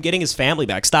care about him getting his family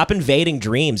back. Stop invading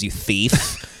dreams, you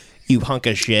thief. You hunk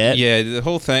of shit. Yeah, the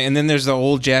whole thing. And then there's the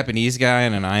old Japanese guy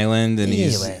on an island, and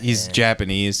he's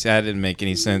Japanese. That didn't make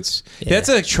any sense. Yeah. That's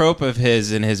a trope of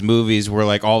his in his movies where,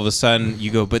 like, all of a sudden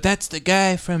you go, but that's the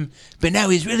guy from, but now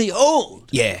he's really old.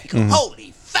 Yeah. Go,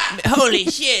 holy fuck. Holy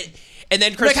shit. And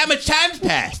then Chris, like, how much time's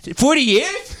passed? 40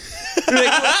 years? Like,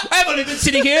 I've only been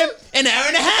sitting here an hour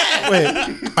and a half. Wait,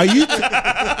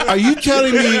 are you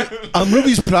telling me a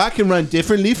movie's plot can run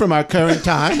differently from our current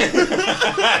time?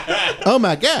 Oh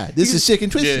my god, this is sick and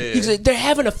twisted. Yeah. He's like, they're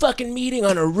having a fucking meeting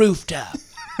on a rooftop.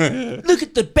 Look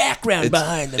at the background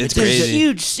behind them. It's a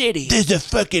huge city. There's a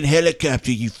fucking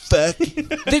helicopter, you fuck.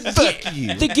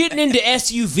 They're getting into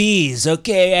SUVs,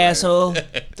 okay, asshole?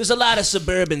 There's a lot of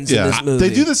Suburbans in this movie.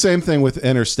 They do the same thing with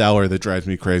Interstellar that drives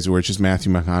me crazy, where it's just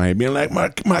Matthew McConaughey being like,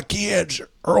 my kids,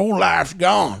 her whole life's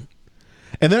gone.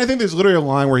 And then I think there's literally a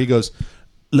line where he goes,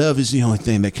 love is the only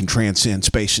thing that can transcend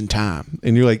space and time.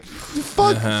 And you're like,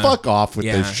 fuck off with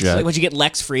this shit. Like, would you get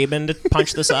Lex Friedman to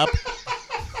punch this up?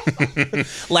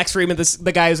 Lex Friedman,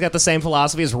 the guy who's got the same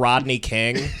philosophy as Rodney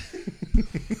King.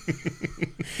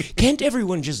 Can't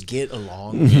everyone just get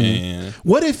along? Yeah.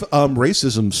 What if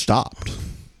racism stopped?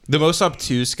 The most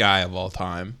obtuse guy of all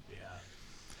time.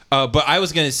 Yeah. But I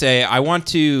was gonna say,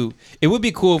 it would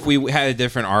be cool if we had a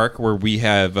different arc where we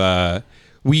have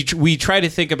we try to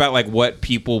think about like what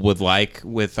people would like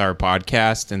with our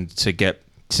podcast and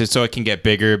so it can get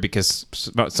bigger, because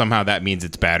somehow that means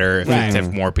it's better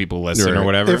if more people listen or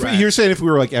whatever. You're saying if we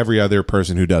were like every other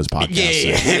person who does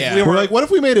podcasts. Yeah. We're like, what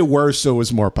if we made it worse so it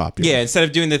was more popular? Yeah, instead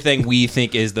of doing the thing we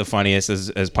think is the funniest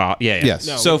as pop. Yeah. Yes.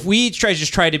 No, so if we try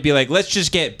to be like, let's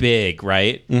just get big,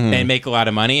 right? Mm-hmm. And make a lot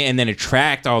of money and then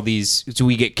attract all these, so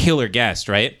we get killer guests,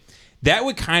 right? That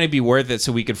would kind of be worth it,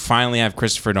 so we could finally have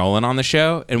Christopher Nolan on the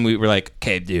show. And we were like,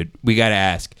 okay, dude, we got to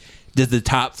ask, does the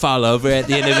top fall over at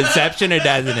the end of Inception or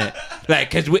doesn't it? Like,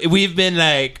 because we've been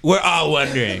like, we're all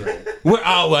wondering. We're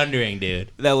all wondering, dude.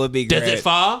 That would be great. Does it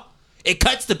fall? It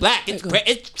cuts to black. It's great.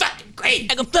 It's fucking great.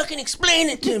 I can fucking explain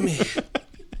it to me.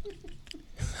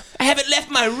 I haven't left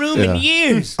my room in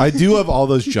years. I do love all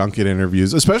those junket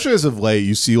interviews, especially as of late.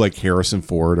 You see like Harrison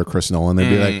Ford or Chris Nolan. They'd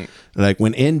be like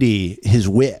when Indy, his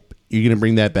whip, you're going to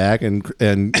bring that back?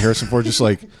 And Harrison Ford just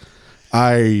like,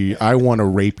 I want to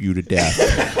rape you to death.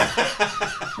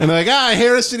 And they're like,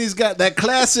 Harrison, he's got that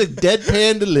classic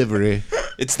deadpan delivery.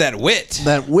 It's that wit.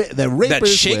 That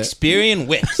raper's Shakespearean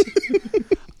wit.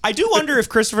 I do wonder if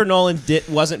Christopher Nolan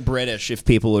wasn't British, if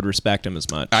people would respect him as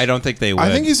much. I don't think they would.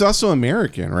 I think he's also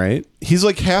American, right? He's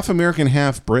like half American,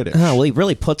 half British. Oh, well, he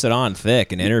really puts it on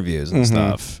thick in interviews and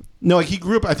stuff. No, like he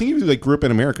grew up. I think he grew up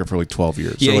in America for like 12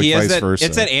 years. Yeah, so like he has vice that. versa.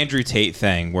 It's that Andrew Tate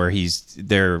thing where he's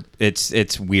there.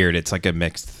 It's weird. It's like a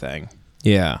mixed thing.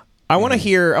 Yeah, I want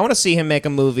to see him make a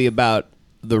movie about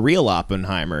the real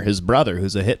Oppenheimer, his brother,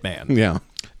 who's a hitman. Yeah.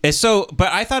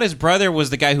 But I thought his brother was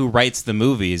the guy who writes the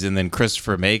movies, and then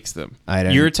Christopher makes them.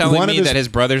 You were telling me that his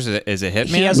brother's is a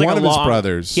hitman. He has like one of his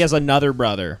brothers. He has another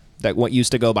brother that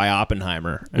used to go by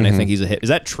Oppenheimer, and I think he's a hit. Is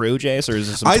that true, Jace, or is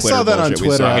this some Twitter saw that on bullshit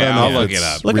Twitter. I don't know I'll if look it's it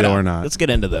up. Look real it up. or not. Let's get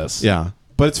into this. Yeah.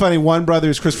 But it's funny. One brother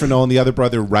is Christopher Nolan. The other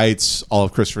brother writes all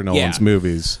of Christopher Nolan's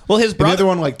movies. Well, his brother, and the other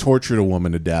one like tortured a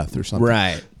woman to death or something.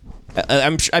 Right.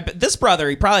 This brother,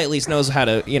 he probably at least knows how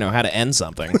to end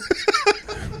something.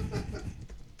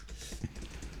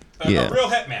 A real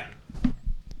hitman.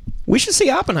 We should see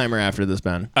Oppenheimer after this,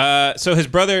 Ben. So his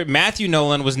brother, Matthew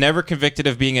Nolan, was never convicted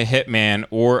of being a hitman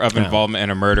or of involvement in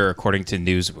a murder, according to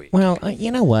Newsweek. Well,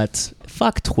 you know what?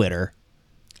 Fuck Twitter.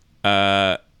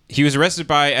 He was arrested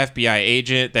by FBI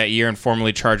agent that year and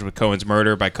formally charged with Cohen's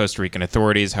murder by Costa Rican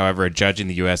authorities. However, a judge in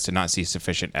the U.S. did not see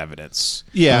sufficient evidence.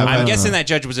 Yeah. I'm guessing that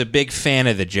judge was a big fan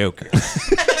of the Joker.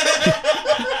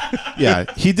 Yeah.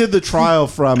 He did the trial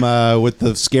from with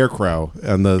the scarecrow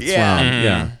and the throne.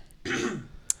 Yeah.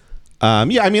 I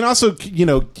mean, also,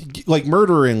 like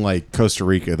murder in like Costa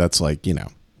Rica, that's like,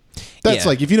 that's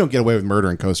like, if you don't get away with murder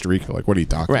in Costa Rica, like, what are you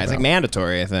talking about? It's like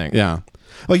mandatory, I think. Yeah.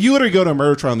 Like, you literally go to a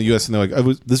murder trial in the U.S. and they're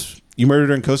like, you murdered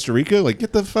her in Costa Rica? Like,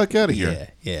 get the fuck out of here.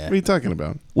 Yeah. What are you talking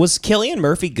about? Was Cillian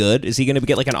Murphy good? Is he going to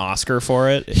get like an Oscar for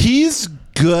it? He's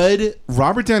good.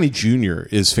 Robert Downey Jr.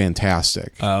 is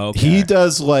fantastic. Oh, okay. He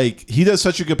does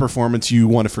such a good performance, you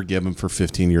want to forgive him for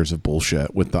 15 years of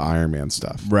bullshit with the Iron Man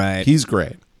stuff. Right. He's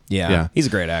great. Yeah. He's a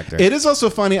great actor. It is also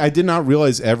funny. I did not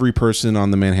realize every person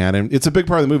on the Manhattan. It's a big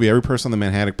part of the movie. Every person on the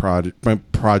Manhattan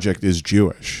Project is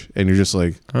Jewish, and you're just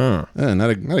like, not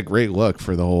a great look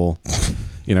for the whole.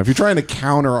 If you're trying to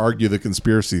counter argue the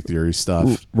conspiracy theory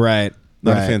stuff, right?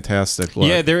 Not a fantastic look.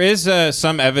 Yeah, there is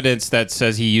some evidence that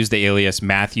says he used the alias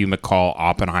Matthew McCall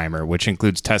Oppenheimer, which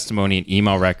includes testimony and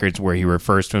email records where he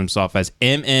refers to himself as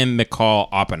M.M. McCall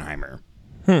Oppenheimer.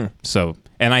 So,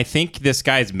 and I think this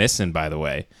guy's missing, by the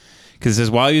way. Because it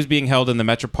says, while he was being held in the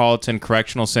Metropolitan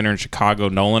Correctional Center in Chicago,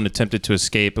 Nolan attempted to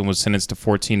escape and was sentenced to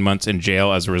 14 months in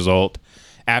jail as a result.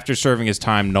 After serving his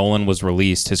time, Nolan was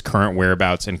released. His current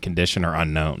whereabouts and condition are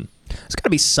unknown. There's got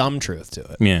to be some truth to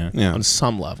it. Yeah. On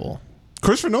some level.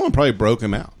 Christopher Nolan probably broke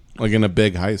him out, like in a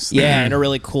big heist. Yeah, in a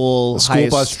really cool school heist.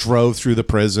 bus drove through the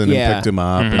prison and picked him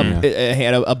up. And,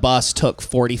 A bus took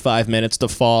 45 minutes to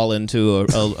fall into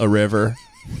a river.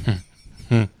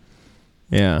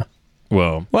 Yeah.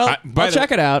 Well, I'll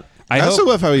check it out. I also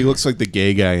love how he looks like the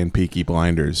gay guy in Peaky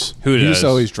Blinders. Who He does? just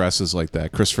always dresses like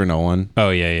that. Christopher Nolan. Oh,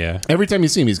 yeah. Every time you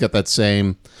see him, he's got that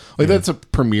same... Like, that's a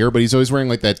premiere, but he's always wearing,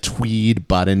 like, that tweed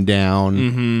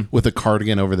button-down with a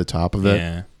cardigan over the top of it.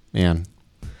 Yeah. Man.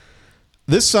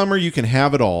 This summer, you can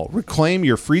have it all. Reclaim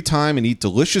your free time and eat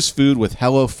delicious food with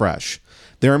HelloFresh.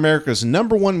 They're America's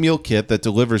 #1 meal kit that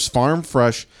delivers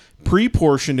farm-fresh,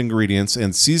 pre-portioned ingredients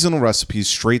and seasonal recipes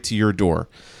straight to your door.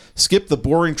 Skip the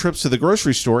boring trips to the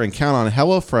grocery store and count on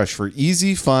HelloFresh for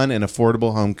easy, fun, and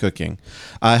affordable home cooking.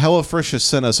 HelloFresh has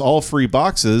sent us all free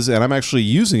boxes, and I'm actually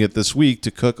using it this week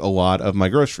to cook a lot of my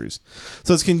groceries.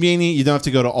 So it's convenient. You don't have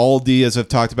to go to Aldi, as I've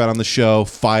talked about on the show,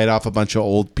 fight off a bunch of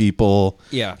old people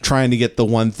trying to get the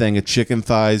one thing of chicken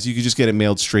thighs. You can just get it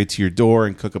mailed straight to your door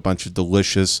and cook a bunch of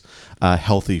delicious,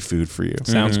 healthy food for you.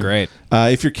 Sounds great.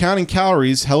 If you're counting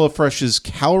calories, HelloFresh's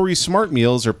Calorie Smart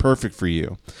Meals are perfect for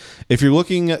you. If you're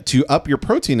looking to up your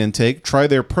protein intake, try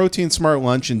their Protein Smart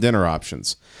Lunch and dinner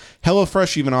options.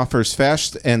 HelloFresh even offers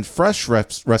fast and fresh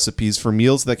recipes for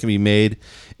meals that can be made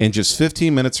in just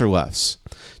 15 minutes or less.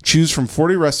 Choose from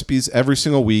 40 recipes every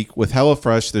single week. With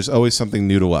HelloFresh, there's always something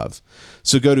new to love.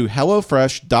 So go to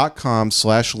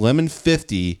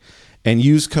HelloFresh.com/lemon50 and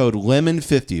use code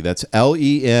LEMON50, that's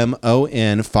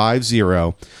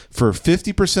LEMON50, for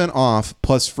 50% off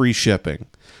plus free shipping.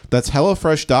 That's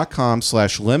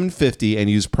HelloFresh.com/lemon50 and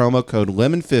use promo code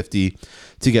LEMON50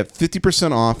 to get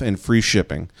 50% off and free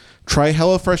shipping. Try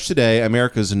HelloFresh today,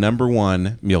 America's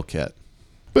 #1 meal kit.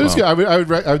 But it's good. I would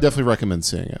definitely recommend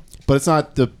seeing it. But it's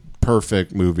not the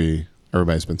perfect movie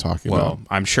everybody's been talking about. Well,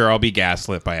 I'm sure I'll be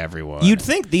gaslit by everyone. You'd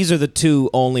think these are the two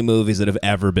only movies that have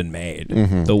ever been made.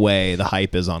 The way the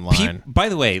hype is online. By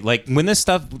the way, like when this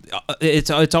stuff,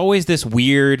 it's always this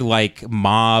weird like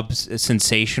mob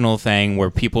sensational thing where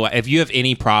people, if you have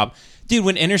any problem, dude,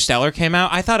 when Interstellar came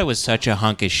out, I thought it was such a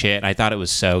hunk of shit. I thought it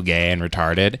was so gay and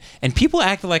retarded, and people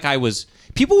acted like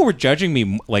people were judging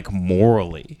me like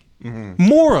morally.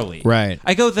 Morally, right?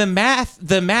 I go, the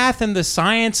math and the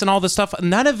science and all the stuff,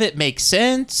 none of it makes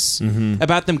sense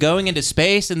about them going into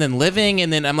space and then living,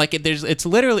 and then I'm like, it's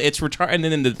retarded. And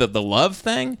then the love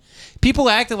thing, people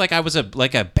acted like I was a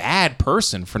bad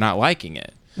person for not liking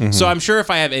it. So I'm sure if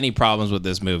I have any problems with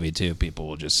this movie too, people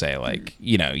will just say like,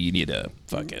 you need to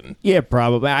fucking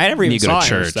probably. I never even saw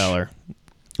Interstellar.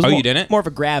 You didn't? More of a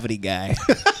Gravity guy.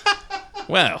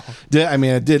 Well,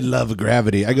 I did love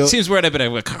Gravity. I go. Seems we're at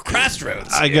a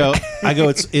crossroads. I go.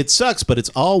 It sucks, but it's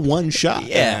all one shot.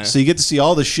 Yeah. So you get to see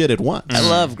all the shit at once. I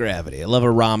love Gravity. I love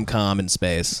a rom-com in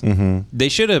space. They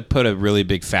should have put a really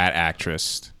big fat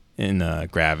actress in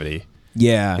Gravity.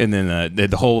 Yeah. And then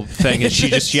the whole thing is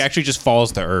she actually just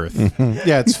falls to Earth.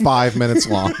 Yeah, it's 5 minutes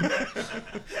long.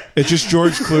 It's just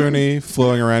George Clooney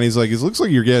floating around. He looks like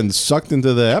you're getting sucked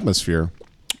into the atmosphere.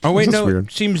 Oh, wait, That's no.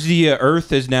 weird. Seems the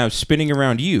Earth is now spinning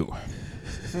around you.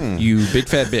 You big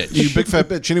fat bitch. You big fat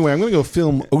bitch. Anyway, I'm going to go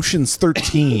film Ocean's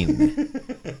 13.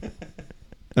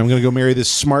 I'm going to go marry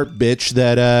this smart bitch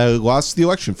that lost the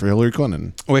election for Hillary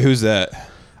Clinton. Wait, who's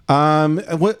that?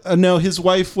 No, his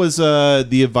wife was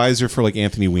the advisor for like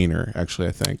Anthony Weiner, actually,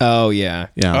 I think. Oh, yeah.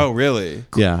 Yeah. Oh, really?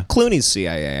 Yeah. Clooney's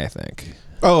CIA, I think.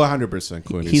 Oh, 100%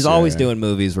 Clooney. He's always doing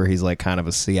movies where he's like kind of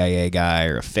a CIA guy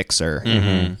or a fixer,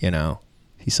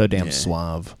 He's so damn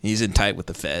suave. He's in tight with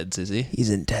the feds, is he? He's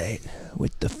in tight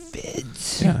with the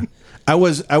feds. Yeah. I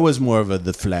was more of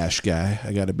the Flash guy,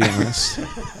 I gotta be honest.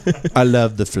 I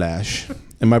love the Flash.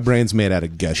 And my brain's made out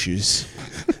of gushers.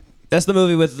 That's the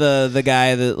movie with the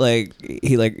guy that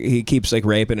he keeps like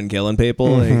raping and killing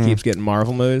people and he keeps getting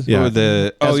Marvel movies. Yeah.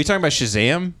 You're talking about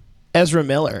Shazam? Ezra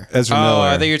Miller. I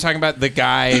thought you were talking about the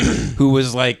guy who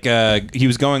was like he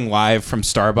was going live from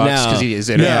Starbucks because his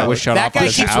internet was shut off. That guy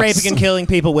keeps raping and killing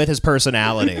people with his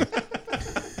personality.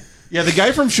 Yeah, the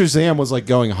guy from Shazam was like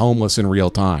going homeless in real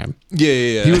time.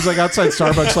 Yeah. He was like outside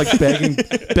Starbucks, like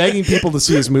begging people to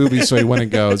see his movie so he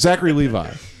wouldn't go. Zachary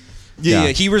Levi. Yeah.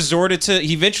 He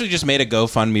eventually just made a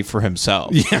GoFundMe for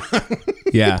himself.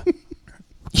 Yeah.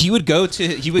 He would go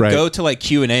to like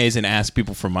Q&As and ask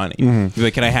people for money. He'd be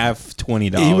like, "Can I have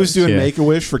 $20?" He was doing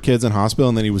Make-A-Wish for kids in hospital,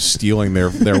 and then he was stealing their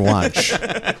lunch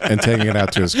and taking it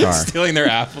out to his car. stealing their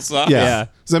applesauce. Yeah.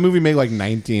 So that movie made like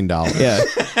 $19. Yeah.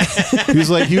 He was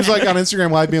like on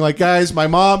Instagram Live being like, "Guys, my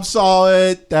mom saw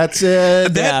it. That's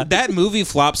it." That movie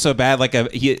flopped so bad, like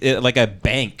a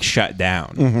bank shut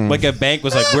down. Like a bank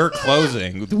was like, "We're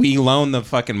closing. We loan the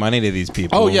fucking money to these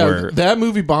people." Oh yeah, that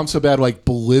movie bombed so bad, like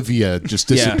Bolivia just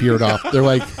disappeared off. They're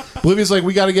like, Bolivia's like,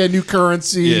 we got to get a new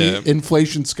currency. Yeah.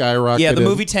 Inflation skyrocketed. Yeah, the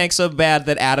movie tanked so bad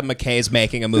that Adam McKay's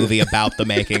making a movie about the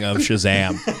making of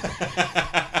Shazam.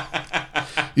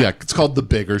 Yeah, it's called The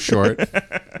Bigger Short.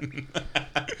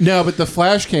 No, but The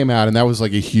Flash came out, and that was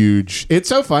like a huge. It's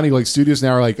so funny. Like studios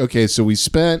now are like, okay, so we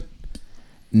spent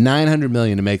 $900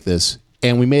 million to make this,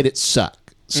 and we made it suck.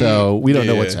 So we don't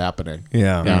know what's happening.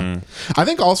 Yeah. I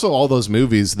think also all those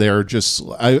movies, they're just.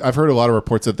 I've heard a lot of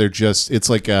reports that they're just. It's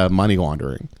like money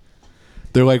laundering.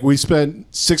 They're like, we spent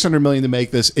 $600 million to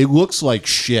make this. It looks like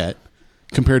shit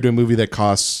compared to a movie that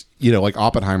costs, like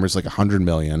Oppenheimer's like $100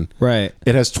 million. Right.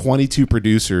 It has 22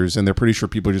 producers, and they're pretty sure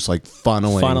people are just like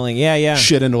funneling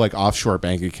shit into like offshore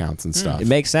bank accounts and stuff. It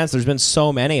makes sense. There's been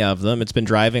so many of them. It's been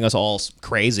driving us all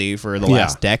crazy for the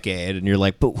last decade, and you're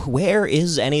like, but where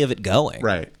is any of it going?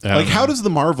 Right. Like, how does the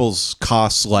Marvels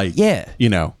cost like,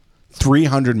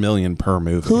 $300 million per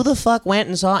movie? Who the fuck went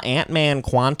and saw Ant-Man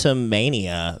Quantum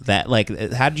Mania? That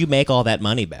how did you make all that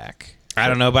money back? I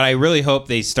don't know, but I really hope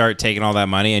they start taking all that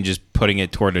money and just putting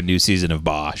it toward a new season of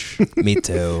Bosch. Me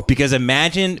too. Because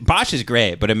imagine, Bosch is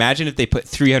great, but imagine if they put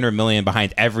 $300 million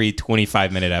behind every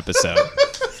 25-minute episode.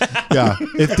 Yeah.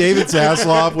 If David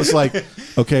Zaslav was like,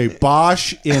 okay,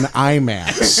 Bosch in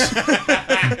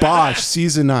IMAX. Bosch,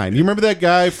 season 9. You remember that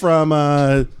guy from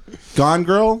Gone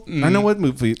Girl? I know what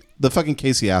movie. The fucking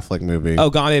Casey Affleck movie.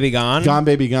 Oh, Gone Baby Gone? Gone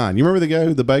Baby Gone. You remember the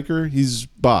guy, the biker? He's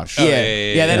Bosch.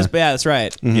 That's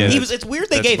right. Yeah, It's weird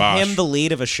they gave Bosch. him the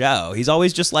lead of a show. He's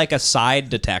always just like a side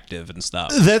detective and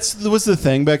stuff. That was the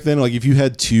thing back then. Like, if you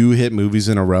had 2 hit movies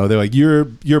in a row, they're like, you're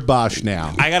Bosch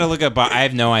now. I gotta look up Bosch. I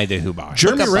have no idea who Bosch is.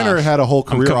 Jeremy Renner had a whole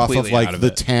career off of completely like out of The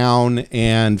it. Town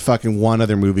and fucking one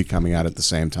other movie coming out at the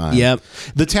same time. Yep.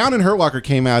 The Town and Hurt Locker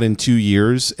came out in 2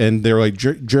 years, and they're like,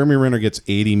 Jeremy Renner gets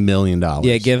 $80 million.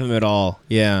 Yeah, give him it all.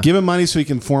 Yeah. Give him money so he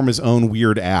can form his own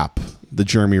weird app, the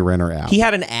Jeremy Renner app. He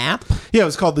had an app? Yeah, it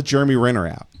was called the Jeremy Renner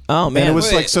app. Oh, man. And it was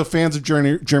Wait. like so fans of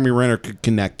Jeremy Renner could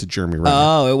connect to Jeremy Renner.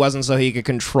 Oh, it wasn't so he could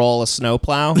control a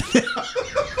snowplow?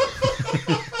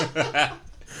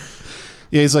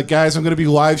 Yeah, he's like, guys, I'm going to be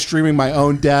live streaming my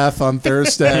own death on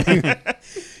Thursday.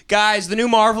 Guys, the new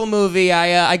Marvel movie,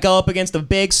 I go up against a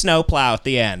big snowplow at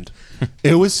the end.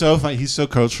 It was so funny. He's so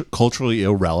culturally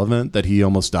irrelevant that he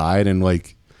almost died, and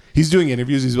like he's doing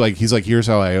interviews. He's like, here's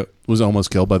how I was almost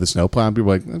killed by the snowplow. And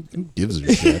people are like, who gives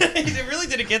a shit? It really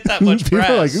didn't get that much People press.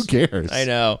 are like, who cares? I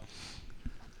know.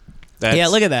 Yeah,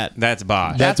 look at that. That's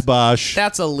Bosch. That's Bosch.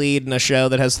 That's a lead in a show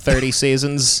that has 30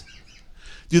 seasons.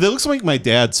 Dude, that looks like my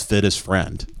dad's fittest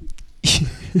friend.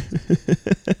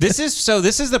 This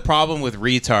is the problem with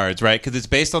retards, right? Because it's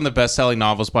based on the best-selling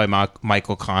novels by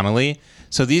Michael Connelly.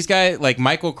 So these guys, like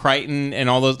Michael Crichton and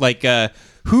all those, like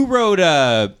who wrote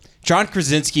John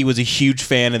Krasinski was a huge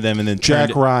fan of them, and then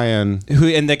Jack Ryan.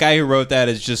 and the guy who wrote that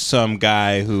is just some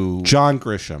guy who John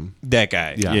Grisham. that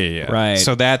guy. Yeah. Right.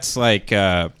 So that's like.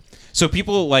 So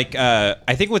people like I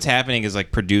think what's happening is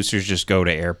like producers just go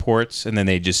to airports and then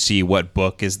they just see what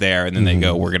book is there and then they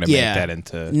go, we're gonna make that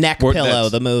into Neck Pillow,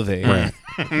 the movie. Right.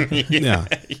 Yeah.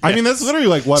 I mean, that's literally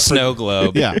like what Snow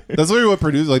Globe. Yeah, that's literally what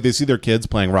producers like. They see their kids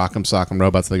playing Rock'em Sock'em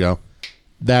Robots. They go,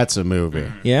 "That's a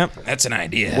movie." Yep. That's an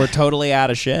idea. We're totally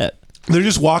out of shit. They're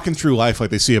just walking through life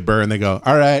like they see a bird and they go,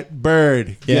 "All right,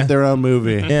 bird, get their own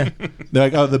movie." Yeah. They're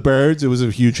like, "Oh, The Birds. It was a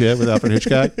huge hit with Alfred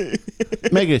Hitchcock.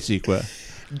 Make it a sequel."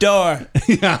 Door.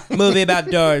 Yeah. Movie about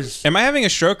doors. Am I having a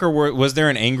stroke, or was there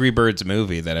an Angry Birds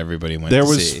movie that everybody went There to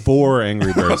was see? 4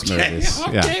 Angry Birds movies.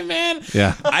 Okay, Yeah. man.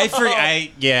 Yeah. I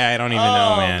don't even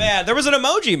know, man. There was an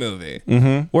emoji movie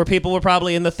where people were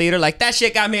probably in the theater like, that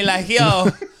shit got me like, yo,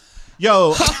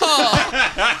 Yo,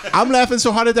 I'm laughing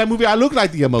so hard at that movie. I look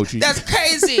like the emoji. that's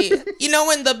crazy. You know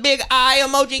when the big eye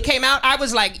emoji came out, I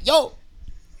was like, yo.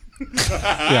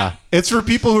 Yeah. It's for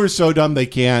people who are so dumb they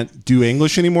can't do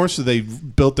English anymore, so they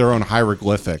built their own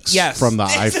hieroglyphics from the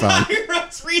iPhone.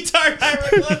 It's retard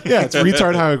hieroglyphics. Yeah, it's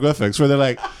retard hieroglyphics where they're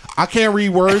like, I can't read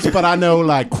words, but I know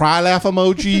like cry laugh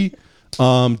emoji,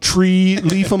 tree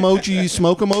leaf emoji,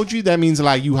 smoke emoji. That means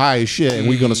like you high as shit and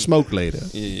we're gonna smoke later.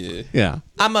 Yeah.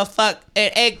 I'm a fuck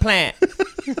an eggplant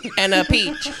and a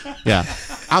peach. Yeah.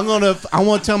 I want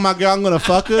to tell my girl I'm gonna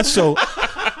fuck her, so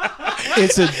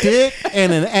It's a dick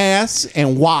and an ass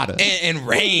and water. And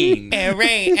rain. And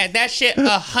rain, and that shit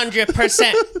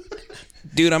 100%.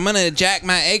 Dude, I'm gonna jack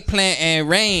my eggplant and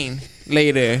rain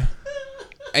later.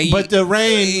 But the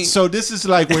rain, so this is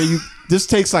like where this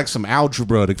takes like some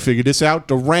algebra to figure this out.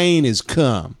 The rain is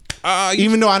cum.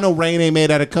 Even though I know rain ain't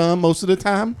made out of cum most of the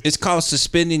time. It's called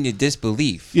suspending your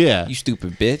disbelief. Yeah. You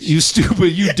stupid bitch. You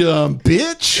stupid, you dumb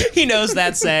bitch. He knows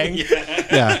that saying.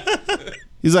 Yeah.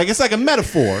 He's like, it's like a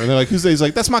metaphor. And they're like, who's that? He's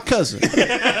like, that's my cousin.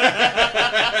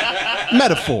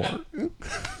 Metaphor.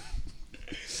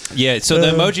 Yeah, so the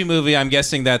Emoji Movie, I'm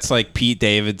guessing that's like Pete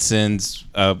Davidson's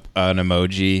an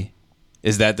emoji.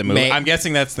 Is that the movie? I'm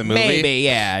guessing that's the movie. Maybe,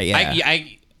 yeah.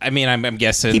 I mean, I'm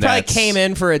guessing He probably came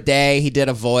in for a day. He did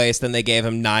a voice. Then they gave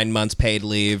him 9 months paid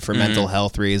leave for mental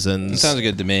health reasons. Sounds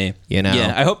good to me. You know?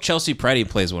 Yeah, I hope Chelsea Peretti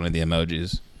plays one of the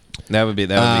emojis. That would be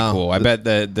cool. I bet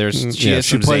that she has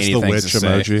some plays zany the things witch to say.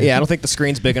 emoji. Yeah, I don't think the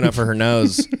screen's big enough for her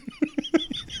nose.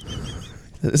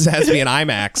 This has to be an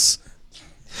IMAX.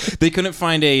 They couldn't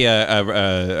find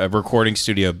a recording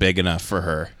studio big enough for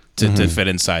her to fit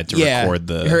inside to record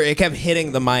the. It kept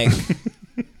hitting the mic.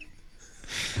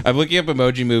 I'm looking up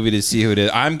Emoji Movie to see who it is.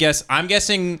 I'm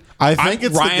guessing. I think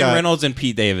it's the Ryan guy. Reynolds and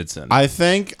Pete Davidson. I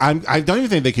don't even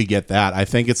think they could get that. I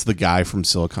think it's the guy from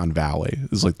Silicon Valley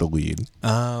is like the lead.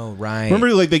 Oh, right.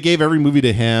 Remember, like they gave every movie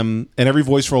to him, and every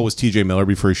voice role was T.J. Miller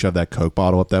before he shoved that Coke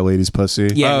bottle up that lady's pussy.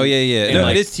 Yeah. Oh yeah. And No,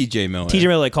 like- it is T.J. Miller. TJ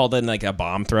Miller called in like a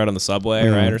bomb threat on the subway,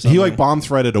 right? Or something. He like bomb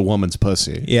threaded a woman's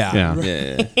pussy. Yeah.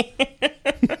 Yeah.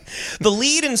 The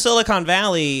lead in Silicon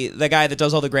Valley, the guy that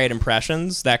does all the great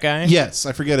impressions, that guy? Yes,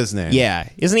 I forget his name. Yeah.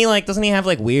 Isn't he like, doesn't he have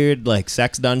like weird like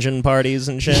sex dungeon parties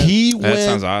and shit?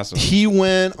 Sounds awesome. He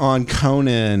went on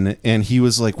Conan and he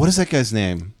was like, what is that guy's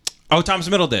name? Oh, Thomas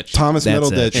Middleditch. Thomas That's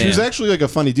Middleditch. it, He was yeah. actually like a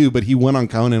funny dude, but he went on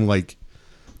Conan like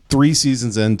 3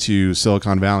 seasons into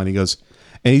Silicon Valley, and he goes,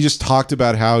 and he just talked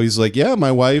about how he's like, yeah,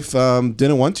 my wife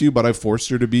didn't want to, but I forced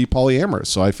her to be polyamorous.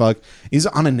 So I fuck. He's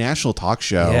on a national talk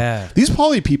show. Yeah. These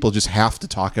poly people just have to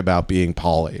talk about being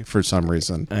poly for some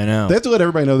reason. I know. They have to let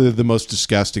everybody know they're the most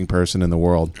disgusting person in the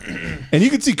world. And you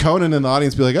can see Conan in the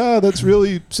audience be like, oh, that's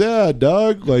really sad,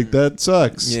 dog. Like, that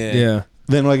sucks. Yeah.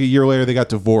 Then like a year later they got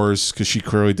divorced because she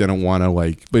clearly didn't want to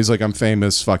like, but he's like, I'm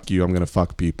famous, fuck you, I'm gonna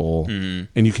fuck people and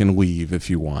you can leave if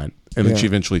you want. And then she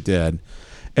eventually did.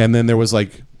 And then there was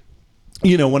like,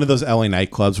 you know, one of those LA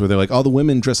nightclubs where they're like, all the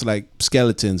women dress like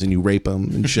skeletons and you rape them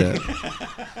and shit.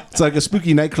 It's like a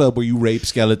spooky nightclub where you rape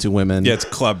skeleton women. Yeah, it's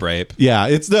club rape. Yeah,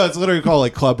 it's literally called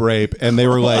like Club Rape, and they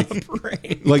were like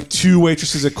 2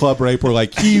 waitresses at Club Rape were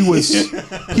like, he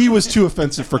was too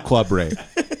offensive for Club Rape.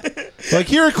 Like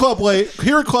here at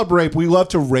Club Rape, we love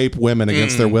to rape women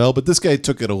against their will, but this guy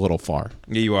took it a little far.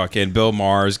 Yeah, you walk in, Bill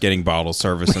Maher's getting bottle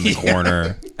service in the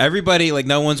corner. Everybody, like,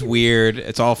 no one's weird.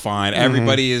 It's all fine.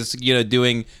 Everybody is,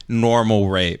 doing normal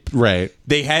rape. Right.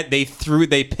 They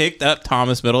picked up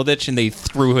Thomas Middleditch and they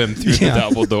threw him through the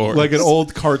double doors. Like an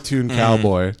old cartoon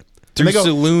cowboy. through they go-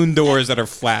 saloon doors that are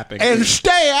flapping. And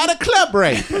stay out of Club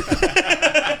Rape.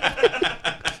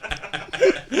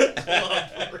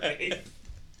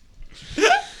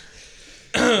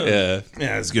 Yeah.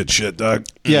 Yeah, it's good shit, dog.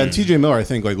 Yeah, and TJ Miller, I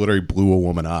think, like literally blew a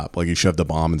woman up. Like he shoved a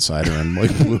bomb inside her and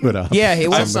like blew it up. Yeah, it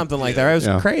was something like that. It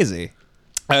was crazy.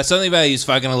 Something about he's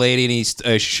fucking a lady and he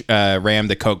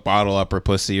rammed a Coke bottle up her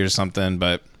pussy or something,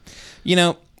 but,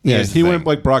 Yeah, here's the he thing. went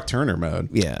like Brock Turner mode.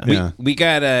 Yeah. We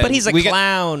got But he's a we got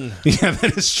clown. Yeah,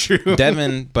 that is true.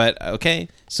 Devin, but okay.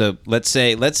 So let's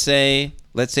say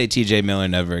TJ Miller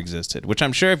never existed, which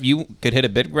I'm sure if you could hit a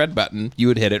big red button, you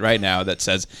would hit it right now that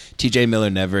says TJ Miller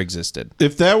never existed.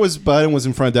 If that button was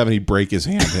in front of Devin, he'd break his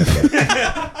hand.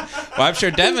 Well, I'm sure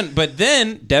Devin, but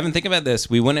then Devin, think about this: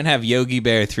 we wouldn't have Yogi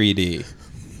Bear 3D.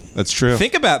 That's true.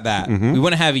 Think about that. We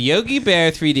wouldn't have Yogi Bear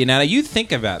 3D. Now you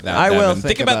think about that. I Devin. will think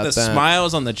think about about the that.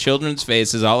 smiles on the children's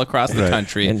faces all across the Right.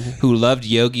 country And- who loved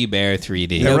Yogi Bear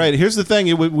 3D. Yeah, right. Here's the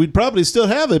thing: we'd probably still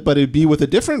have it, but it'd be with a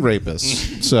different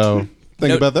rapist. So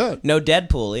think about that. No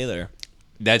Deadpool either.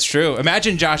 That's true.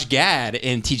 Imagine Josh Gad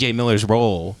in TJ Miller's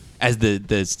role as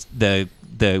the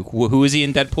who was he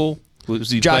in Deadpool? Who was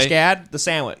he Josh play? Gad, the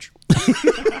sandwich.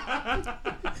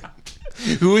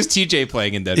 Who was TJ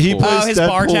playing in Deadpool? He plays his Deadpool's-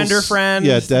 bartender friend.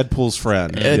 Yeah, Deadpool's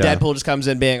friend. Yeah. Deadpool just comes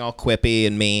in being all quippy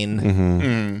and mean.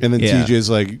 And then Yeah. TJ's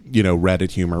like,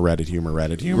 Reddit humor.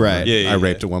 Right. Yeah, I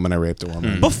raped a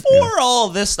woman. Before all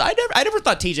this, I never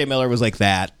thought TJ Miller was like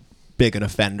that big an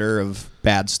offender of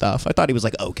bad stuff. I thought he was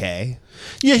like okay.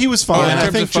 Yeah, he was fine. in I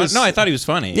terms think of fun? just, No, I thought he was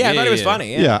funny. Yeah, I thought he was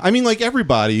funny. yeah, I mean, like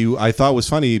everybody, I thought was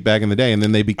funny back in the day, and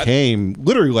then they became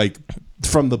literally like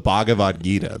from the Bhagavad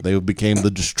Gita. They became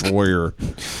the destroyer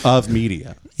of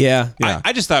media. Yeah.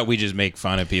 I just thought we just make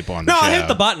fun of people on the No, show. I hit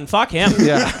the button. Fuck him.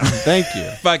 Yeah, thank you.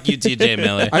 Fuck you, TJ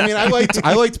Miller. I mean,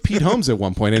 I liked Pete Holmes at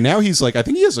one point, and now he's like, I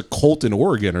think he has a cult in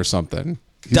Oregon or something.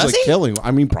 He's Does like he? killing. I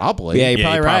mean, probably. Yeah, yeah,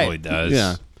 probably he right. probably does.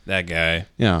 Yeah. That guy.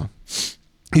 Yeah.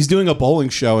 He's doing a bowling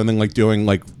show and then like doing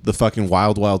like the fucking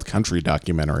Wild Wild Country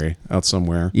documentary out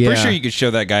somewhere. Yeah. Pretty sure you could show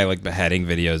that guy like beheading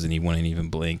videos and he wouldn't even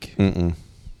blink. You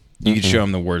could show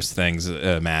him the worst things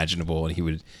imaginable and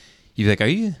he'd be like,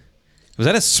 was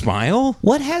that a smile?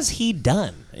 What has he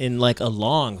done in like a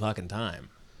long fucking time?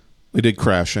 We did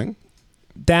Crashing.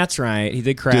 That's right. He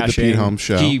did Did Crashing. the Pete Holmes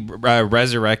show. He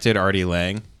resurrected Artie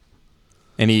Lang.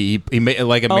 And he made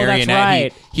like a Oh, that's marionette.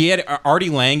 right. He had Artie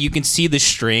Lang. You can see the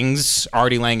strings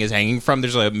Artie Lang is hanging from.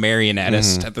 There's a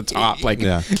marionettist at the top, like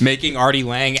making Artie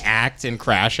Lang act and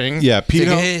Crashing. Yeah, Pete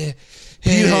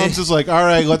Pete Holmes is like, all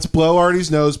right, let's blow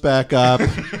Artie's nose back up.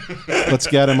 Let's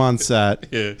get him on set.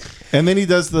 Yeah. And then he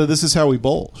does the This Is How We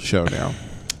Bowl show now.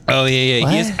 Oh yeah.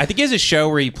 What? I think he has a show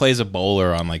where he plays a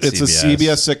bowler on like It's CBS. a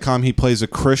CBS sitcom. He plays a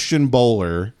Christian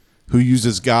bowler who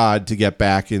uses God to get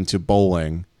back into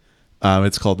bowling.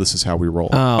 It's called This Is How We Roll.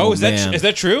 Oh, is man.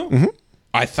 that true? Mm-hmm.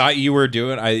 I thought you were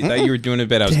doing. I thought you were doing a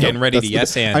bit. I was getting ready to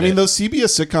yes and. I mean, those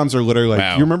CBS sitcoms are literally like,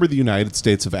 Wow. you remember The United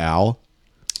States of Al?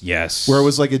 yes, Where it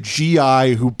was like a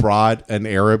GI who brought an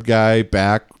Arab guy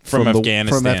back From from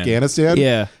Afghanistan. Afghanistan.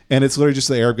 Yeah. And it's literally just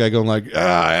the Arab guy going like,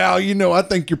 Al, I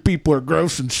think your people are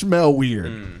gross and smell weird.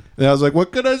 And I was like,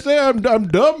 what could I say? I'm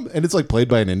dumb. And it's like played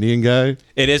by an Indian guy.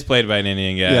 it is played by an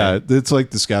Indian guy. Yeah, it's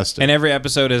like disgusting. And every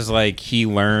episode is like he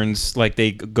learns, like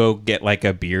they go get like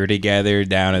a beer together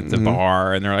down at the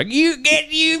bar, and they're like, you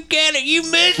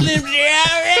Muslims are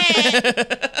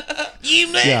alright. You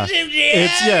Muslims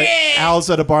are alright. Al's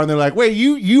at a bar and they're like, wait,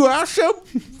 you also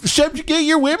subjugate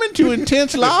your women to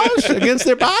intense laws against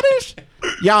their bodies?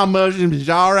 Y'all Muslims is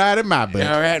all right in my book.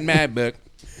 All right, in my book.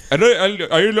 I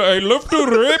love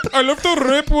to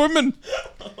rape women.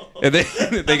 And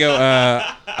they go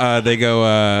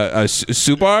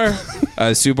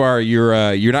Subar,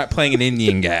 you're not playing an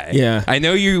Indian guy. Yeah. I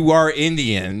know you are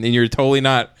Indian and you're totally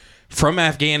not from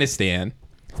Afghanistan,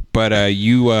 but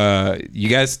you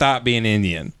guys stop being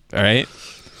Indian, all right?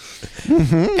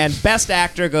 And best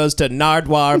actor goes to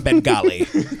Nardwar Bengali.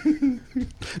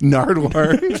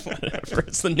 Nardwar. Whatever.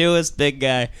 It's the newest big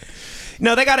guy.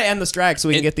 No, they got to end the strike so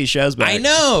we can get these shows back. I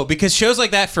know, because shows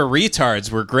like that for retards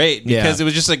were great because Yeah. it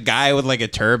was just a guy with like a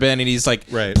turban and he's like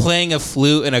Right. playing a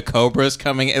flute and a cobra's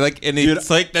coming like and it's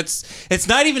like it's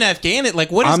not even Afghan.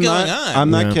 Like what is going on?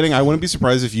 I'm not kidding. I wouldn't be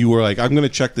surprised if you were like, I'm going to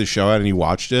check this show out and you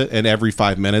watched it and every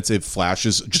 5 minutes it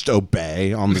flashes just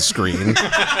obey on the screen.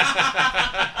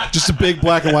 Just a big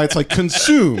black and white. It's like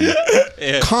consume,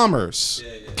 commerce,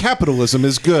 capitalism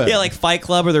is good. Yeah, like Fight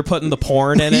Club where they're putting the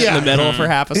porn in it in the middle for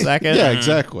half a second. Yeah,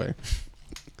 exactly.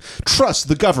 Trust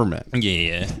the government.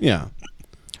 Yeah. Yeah.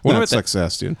 Wonder That what sucks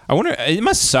ass, dude. I wonder. It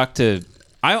must suck to.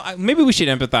 Maybe we should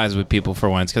empathize with people for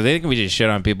once because I think we just shit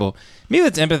on people. Maybe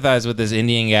let's empathize with this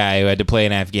Indian guy who had to play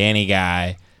an Afghani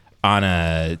guy on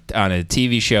a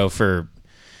TV show for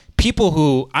people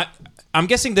who I'm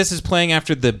guessing this is playing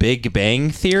after the Big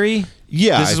Bang Theory.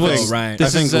 Yeah, this is I what's think, right.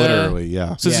 This I think is, literally,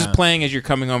 yeah. So this is Yeah. playing as you're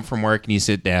coming home from work and you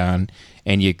sit down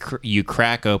and you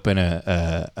crack open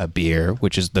a beer,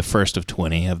 which is the first of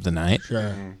 20 of the night.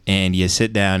 Sure. And you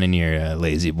sit down in your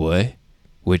lazy boy,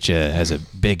 which has a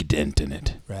big dent in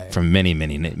it Right. from many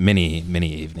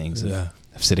evenings of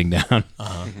sitting down.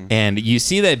 And you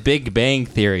see that Big Bang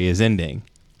Theory is ending.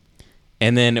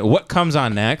 And then what comes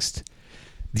on next?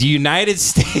 The United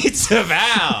States of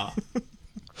Al.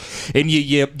 And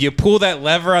you pull that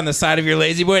lever on the side of your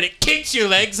lazy boy and it kicks your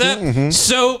legs up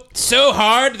so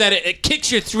hard that it kicks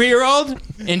your 3-year-old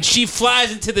and she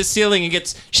flies into the ceiling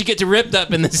and she gets ripped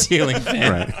up in the ceiling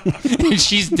fan. Right. And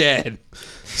she's dead.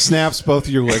 Snaps both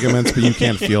of your ligaments, but you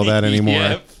can't feel that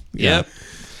anymore. Yep.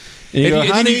 And you go, And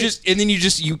then "Honey,"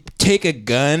 you take a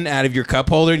gun out of your cup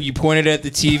holder and you point it at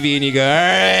the TV and you go, all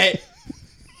right.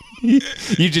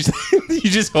 you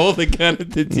just hold the gun at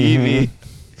the TV.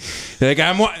 You're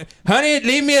like, honey,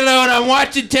 leave me alone. I'm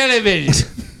watching television.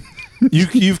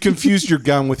 You've confused your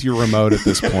gun with your remote at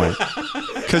this point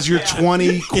because you're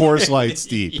 20 Coors Lights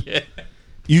deep. Yeah.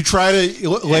 You try to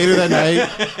later that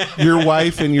night, your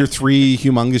wife and your 3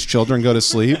 humongous children go to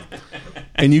sleep,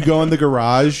 and you go in the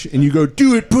garage and you go,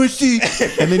 "Do it, pussy!"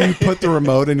 And then you put the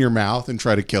remote in your mouth and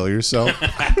try to kill yourself.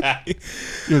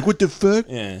 You're like, "What the fuck?"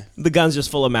 Yeah. The gun's just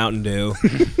full of Mountain Dew.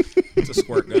 It's a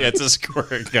squirt gun. Yeah, it's a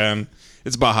squirt gun.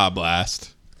 It's Baja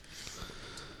Blast.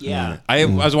 Yeah. I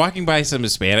was walking by some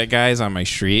Hispanic guys on my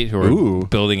street who were Ooh.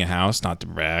 building a house, not to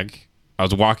brag, I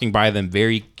was walking by them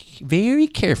very, very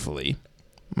carefully,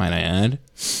 might I add.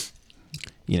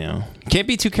 You know, can't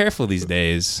be too careful these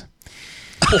days.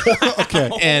 Okay.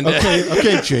 And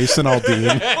Okay, Jason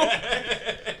Aldean.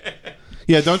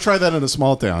 Yeah, don't try that in a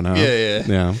small town, huh? Yeah.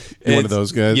 Yeah. You're one of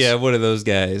those guys? Yeah, one of those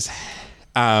guys.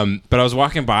 But I was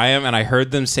walking by them and I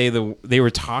heard them say they were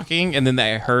talking, and then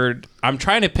I'm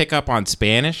trying to pick up on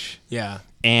Spanish. Yeah.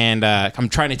 And I'm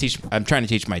trying to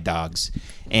teach my dogs.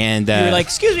 And You were like,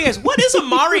 excuse me, guys, what is a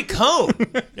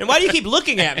maricon? And why do you keep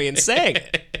looking at me and saying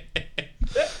it?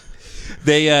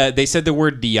 They said the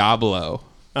word Diablo.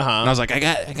 Uh-huh. And I was like, I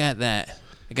got that.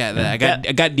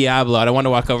 I got Diablo. I don't want to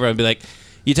walk over and be like,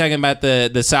 you talking about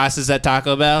the sauces at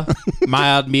Taco Bell?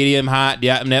 Mild, medium, hot,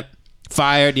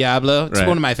 fire, Diablo. It's Right.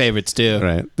 one of my favorites too.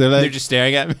 Right. They're just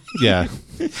staring at me. Yeah.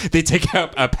 They take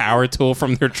out a power tool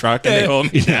from their truck and they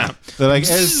hold me down. They're like,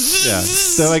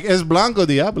 es Blanco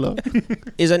Diablo.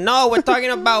 He said, no, we're talking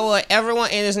about what everyone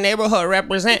in this neighborhood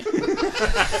represent.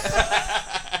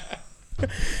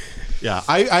 Yeah,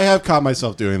 I have caught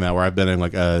myself doing that where I've been in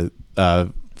like a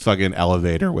fucking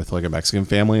elevator with like a Mexican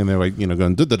family, and they're like, you know,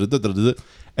 going, duh, duh, duh, duh, duh, duh,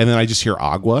 and then I just hear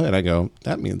agua, and I go,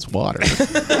 that means water.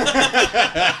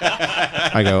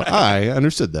 I go, I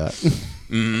understood that.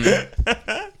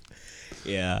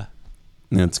 Yeah.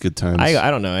 Yeah, it's good times. I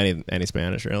don't know any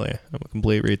Spanish, really. I'm a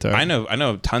complete retard. I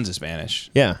know tons of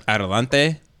Spanish. Yeah.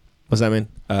 Adelante. What's that mean?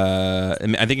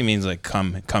 I think it means like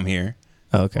come here.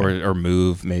 Oh, okay. Or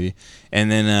move, maybe.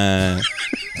 And then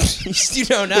You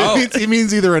don't know. It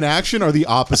means either an action or the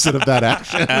opposite of that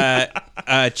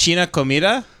action. China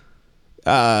comida.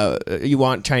 You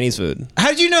want Chinese food? How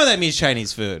did you know that means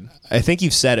Chinese food? I think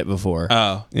you've said it before.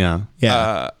 Oh. Yeah.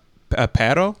 Yeah. A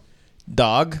perro?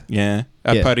 Dog? Yeah.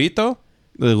 A Yeah. perrito?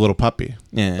 The little puppy.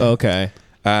 Yeah. Okay.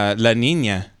 La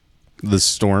niña. The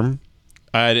storm.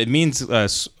 It means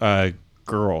a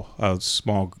girl, a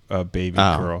small baby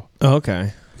girl.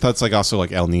 Okay. That's like also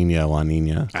like El Nino, La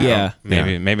Nina. Yeah.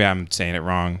 Maybe I'm saying it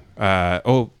wrong.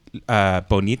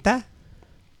 Bonita?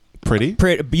 Pretty.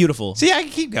 Beautiful. See, I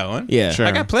can keep going. Yeah. Sure.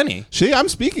 I got plenty. See, I'm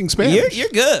speaking Spanish. You're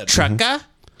good. Trucka?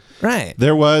 Right.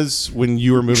 There was when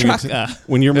you were moving Trucka.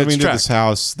 to truck. this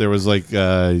house. There was like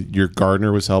your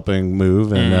gardener was helping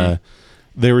move, and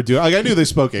they were doing. Like, I knew they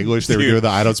spoke English. They were doing the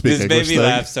I don't speak This English baby thing.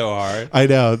 laughs so hard. I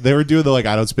know they were doing the like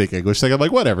I don't speak English thing. I'm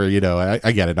like, whatever, you know.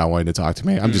 I get it, not wanting to talk to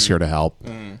me. I'm just here to help.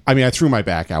 I mean, I threw my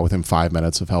back out within 5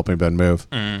 minutes of helping Ben move,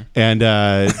 and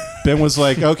Ben was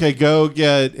like, "Okay, go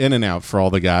get In-N-Out for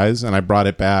all the guys," and I brought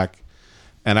it back.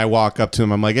 And I walk up to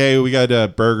him. I'm like, "Hey, we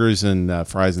got burgers and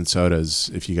fries and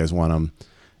sodas if you guys want them."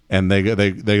 And they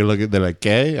look at, they're like,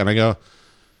 "Gay?" And I go,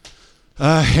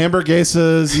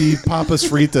 "Hamburguesas y papas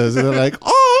fritas." And they're like,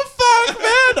 "Oh fuck,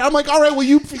 man!" I'm like, "All right, well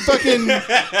you fucking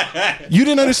you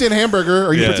didn't understand hamburger,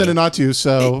 or you pretended not to,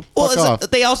 so fuck off."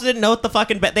 They also didn't know what the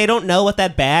fucking they don't know what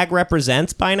that bag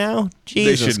represents by now.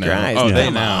 Jesus should know. Christ! Oh, they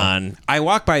come know. on. I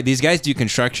walk by. These guys do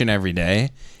construction every day,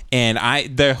 and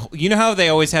you know how they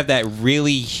always have that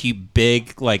really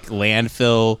big like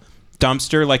landfill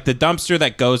dumpster, like the dumpster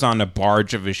that goes on a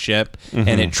barge of a ship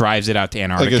and it drives it out to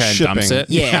Antarctica and dumps shipping. it.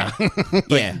 Yeah.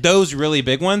 Yeah. Those really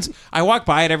big ones. I walk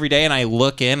by it every day and I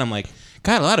look in. I'm like,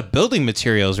 God, a lot of building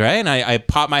materials, right? And I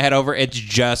pop my head over. It's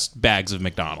just bags of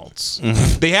McDonald's.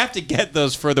 They have to get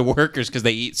those for the workers because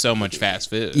they eat so much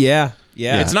fast food. Yeah.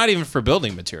 Yeah. It's not even for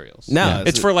building materials. No, Yeah.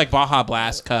 It's for like Baja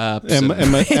Blast cups. And and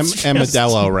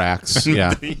Modelo racks,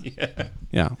 yeah,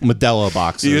 Modelo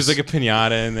boxes. there's like a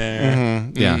pinata in there.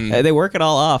 yeah. They work it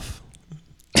all off.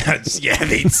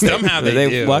 Yeah, somehow they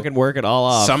do. fucking work it all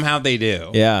off. Somehow they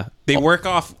do. Yeah. They work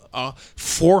off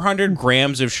 400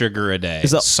 grams of sugar a day.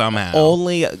 So Somehow.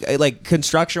 Only like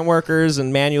construction workers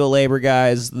and manual labor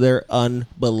guys, they're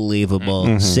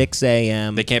unbelievable. 6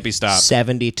 a.m. They can't be stopped.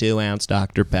 72-ounce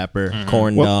Dr. Pepper,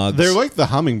 corn Well, dogs. they're like the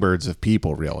hummingbirds of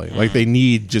people, really. Like they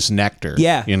need just nectar.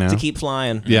 yeah, you know, to keep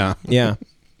flying. yeah. Yeah.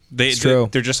 It's true.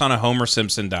 They're just on a Homer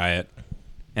Simpson diet,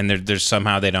 and they're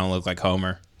somehow they don't look like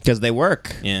Homer. Because they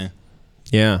work. Yeah,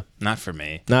 Yeah. not for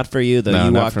me. Not for you, though. No,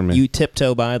 you not for me. You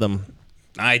tiptoe by them.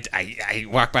 I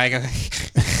walk by. I go,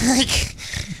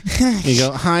 You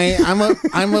go, "Hi, I'm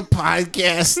a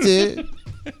podcaster.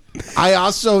 I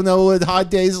also know a Hard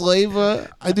Day's Labor.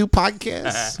 I do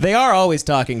podcasts." They are always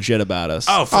talking shit about us.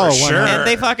 oh, for Oh, sure. And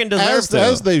they fucking deserve to.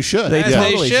 As they should. They As Yeah.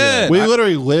 totally they should. We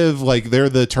literally live like they're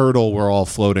the turtle we're all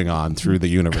floating on through the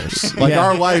universe. Like Yeah.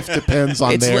 our life depends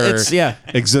on It's- their it's- yeah.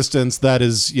 existence. That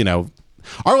is, you know,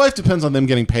 Our life depends on them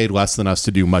getting paid less than us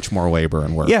to do much more labor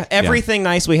and work. Yeah, everything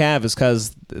nice we have is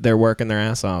because they're working their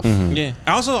ass off. Yeah.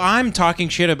 Also, I'm talking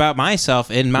shit about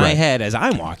myself in my head as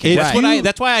I'm walking. If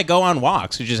That's why I go on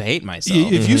walks to just hate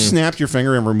myself. If you snapped your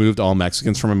finger and removed all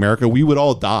Mexicans from America, we would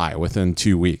all die within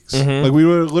 2 weeks. Like we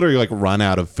would literally like run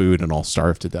out of food and all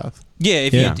starve to death.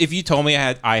 Yeah, if you told me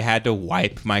I had to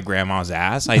wipe my grandma's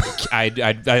ass,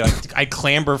 I'd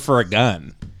clamber for a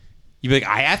gun. You'd be like,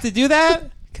 I have to do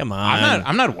that? Come on.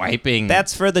 I'm not wiping.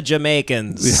 That's for the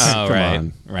Jamaicans. Oh,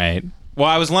 right. Well,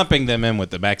 I was lumping them in with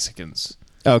the Mexicans.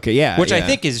 Okay, yeah. Which yeah. I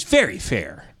think is very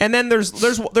fair. And then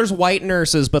there's white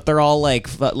nurses, but they're all like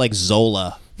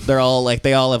Zola. They're all like,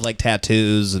 they all have like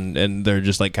tattoos and they're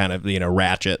just like kind of,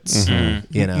 ratchets.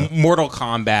 You know, Mortal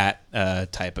Kombat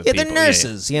type of people. they're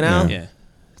nurses, you know? Yeah.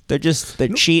 They're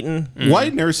cheating.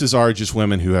 White nurses are just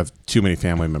women who have too many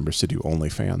family members to do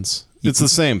OnlyFans. It's the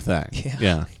same thing.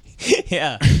 Yeah.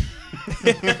 Yeah.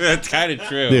 That's kind of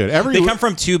true. Dude, they come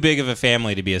from too big of a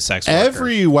family to be a sex worker.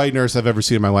 Every white nurse I've ever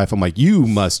seen in my life, I'm like, you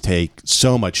must take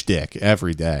so much dick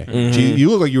every day. Gee, you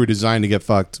look like you were designed to get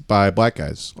fucked by black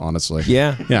guys, honestly.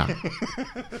 Yeah. Yeah.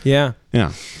 Yeah.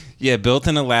 Yeah. Yeah, built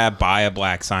in a lab by a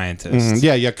black scientist.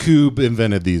 Yeah, Yakub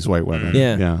invented these white women.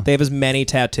 Yeah. They have as many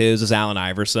tattoos as Allen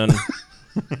Iverson.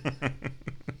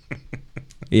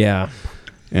 Yeah.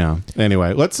 Yeah.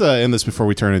 Anyway, let's end this before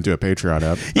we turn into a Patreon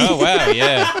app. Oh, wow,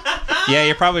 yeah. Yeah,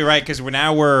 you're probably right, because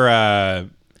we're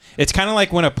it's kind of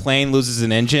like when a plane loses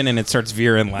an engine and it starts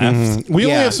veering left. We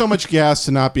only have so much gas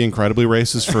to not be incredibly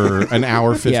racist for an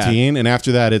hour 15, and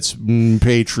after that it's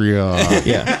Patreon.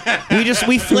 Yeah.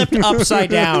 We flipped upside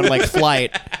down like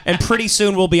Flight, and pretty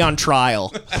soon we'll be on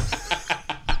trial.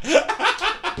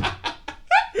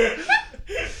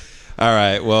 All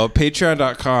right, well,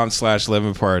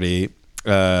 patreon.com/livinparty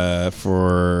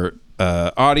for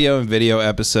audio and video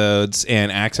episodes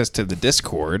and access to the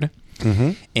Discord.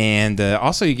 And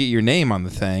also you get your name on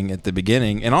the thing at the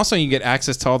beginning, and also you get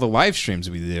access to all the live streams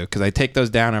we do, because I take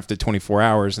those down after 24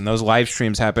 hours, and those live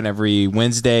streams happen every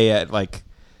Wednesday at like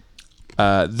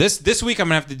this week. I'm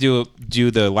gonna have to do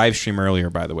the live stream earlier,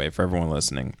 by the way, for everyone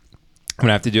listening. I'm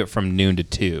gonna have to do it from noon to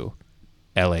 2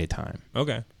 LA time.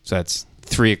 Okay. So that's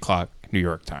 3 o'clock New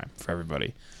York time for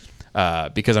everybody,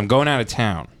 because I'm going out of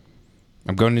town.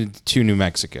 I'm going to New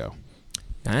Mexico.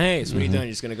 Nice. What are you doing?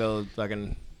 You're just gonna go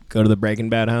fucking go to the Breaking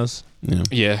Bad house?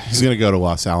 Yeah. He's going to go to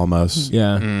Los Alamos.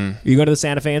 Yeah. You go to the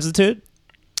Santa Fe Institute?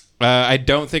 I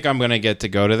don't think I'm going to get to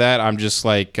go to that. I'm just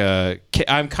like,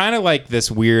 I'm kind of like this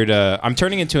weird, I'm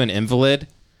turning into an invalid.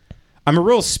 I'm a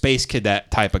real space cadet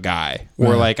type of guy,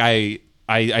 where like I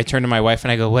turn to my wife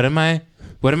and I go, what am I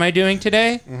doing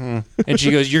today? And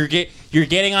she goes, you're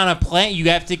getting on a plane. You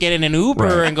have to get in an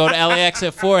Uber and go to LAX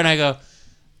at 4. And I go,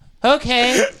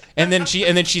 okay. And then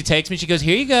she takes me. She goes,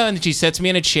 here you go. And then she sets me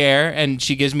in a chair and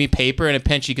she gives me paper and a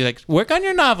pen. She goes, like, work on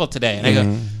your novel today. And I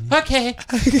go, okay.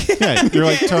 Yeah, you're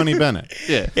like Tony Bennett.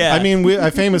 Yeah. Yeah. I mean, I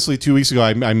famously 2 weeks ago,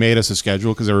 I made us a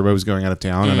schedule because everybody was going out of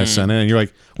town, and I sent it, and you're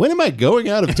like, when am I going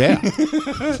out of town?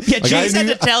 Yeah, Jason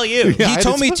had to tell you. Yeah, He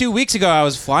told me 2 weeks ago I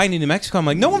was flying to New Mexico. I'm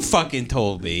like, no one fucking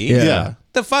told me. Yeah.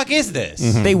 The fuck is this?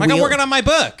 They Like, I'm wheel- working on my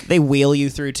book. They wheel you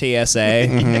through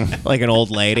TSA like an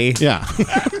old lady. Yeah.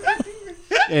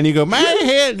 And you go, my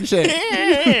head and shit.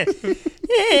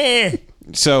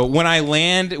 So when I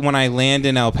land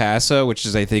in El Paso, which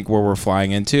is I think where we're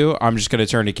flying into, I'm just gonna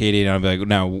turn to Katie and I'll be like,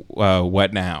 "No,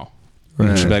 what now?"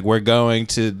 And she'll be like, "We're going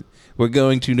to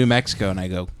New Mexico," and I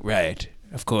go, "Right,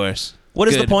 of course." What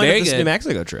is the Good, point of very this good. New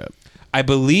Mexico trip? I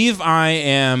believe I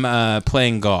am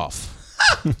playing golf.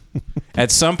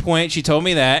 At some point, she told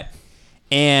me that,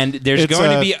 and there's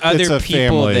going to be other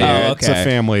people family, there. Oh, It's a okay.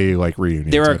 family like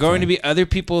reunion. There are type going thing. to be other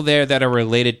people there that are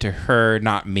related to her,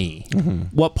 not me.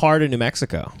 What part of New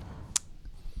Mexico?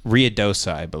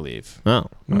 Riadosa, I believe. Oh,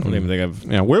 I don't even think I've.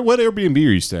 Yeah, what Airbnb are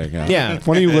you staying at? Yeah.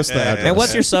 Why don't you list that? And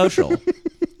what's your social?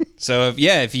 So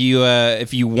if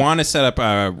you want to set up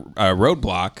a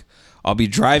roadblock, I'll be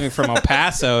driving from El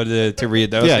Paso to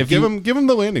Riadosa. Yeah, if give you, them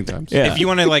the landing times. Yeah. If you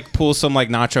want to like pull some like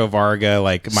Nacho Varga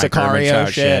like Mike Sicario Sicario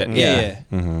shit. shit,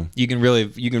 Yeah. you can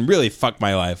really fuck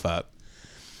my life up.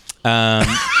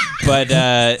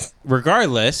 But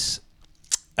regardless,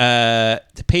 the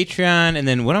Patreon and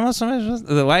then what else?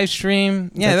 The live stream.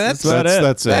 Yeah, that's about it.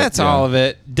 That's it. That's yeah. all of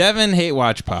it. Devin Hate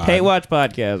Watch Pod. Hate Watch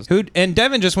Podcast. And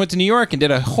Devin just went to New York and did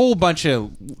a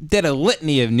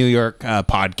litany of New York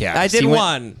podcasts. I did He went-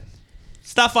 one.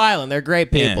 Stuff Island. They're great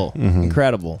people.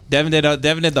 Incredible. Devin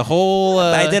did the whole.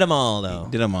 I did them all, though.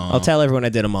 Did them all. I'll tell everyone I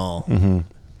did them all.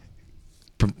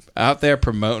 Out there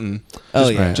promoting. Oh,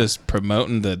 just, yeah. just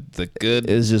promoting the good.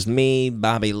 It was just me,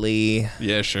 Bobby Lee,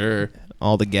 Yeah, sure.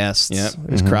 all the guests. Yep.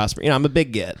 There's cross. I'm a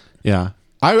big get. Yeah.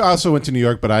 I also went to New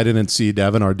York, but I didn't see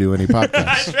Devin or do any podcasts.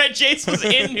 That's right. Jace was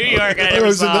in New York. And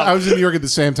I was in New York at the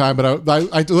same time, but I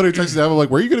literally texted Devin,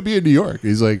 like, where are you going to be in New York?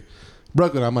 He's like,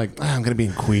 Brooklyn. I'm like, I'm going to be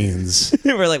in Queens.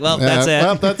 We're like, well, that's it.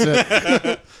 Well, that's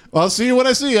it. Well, I'll see you when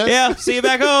I see you. Yeah, see you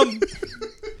back home.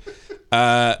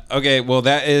 Okay, well,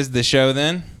 that is the show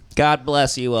then. God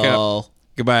bless you all.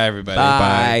 Goodbye, everybody.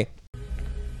 Bye.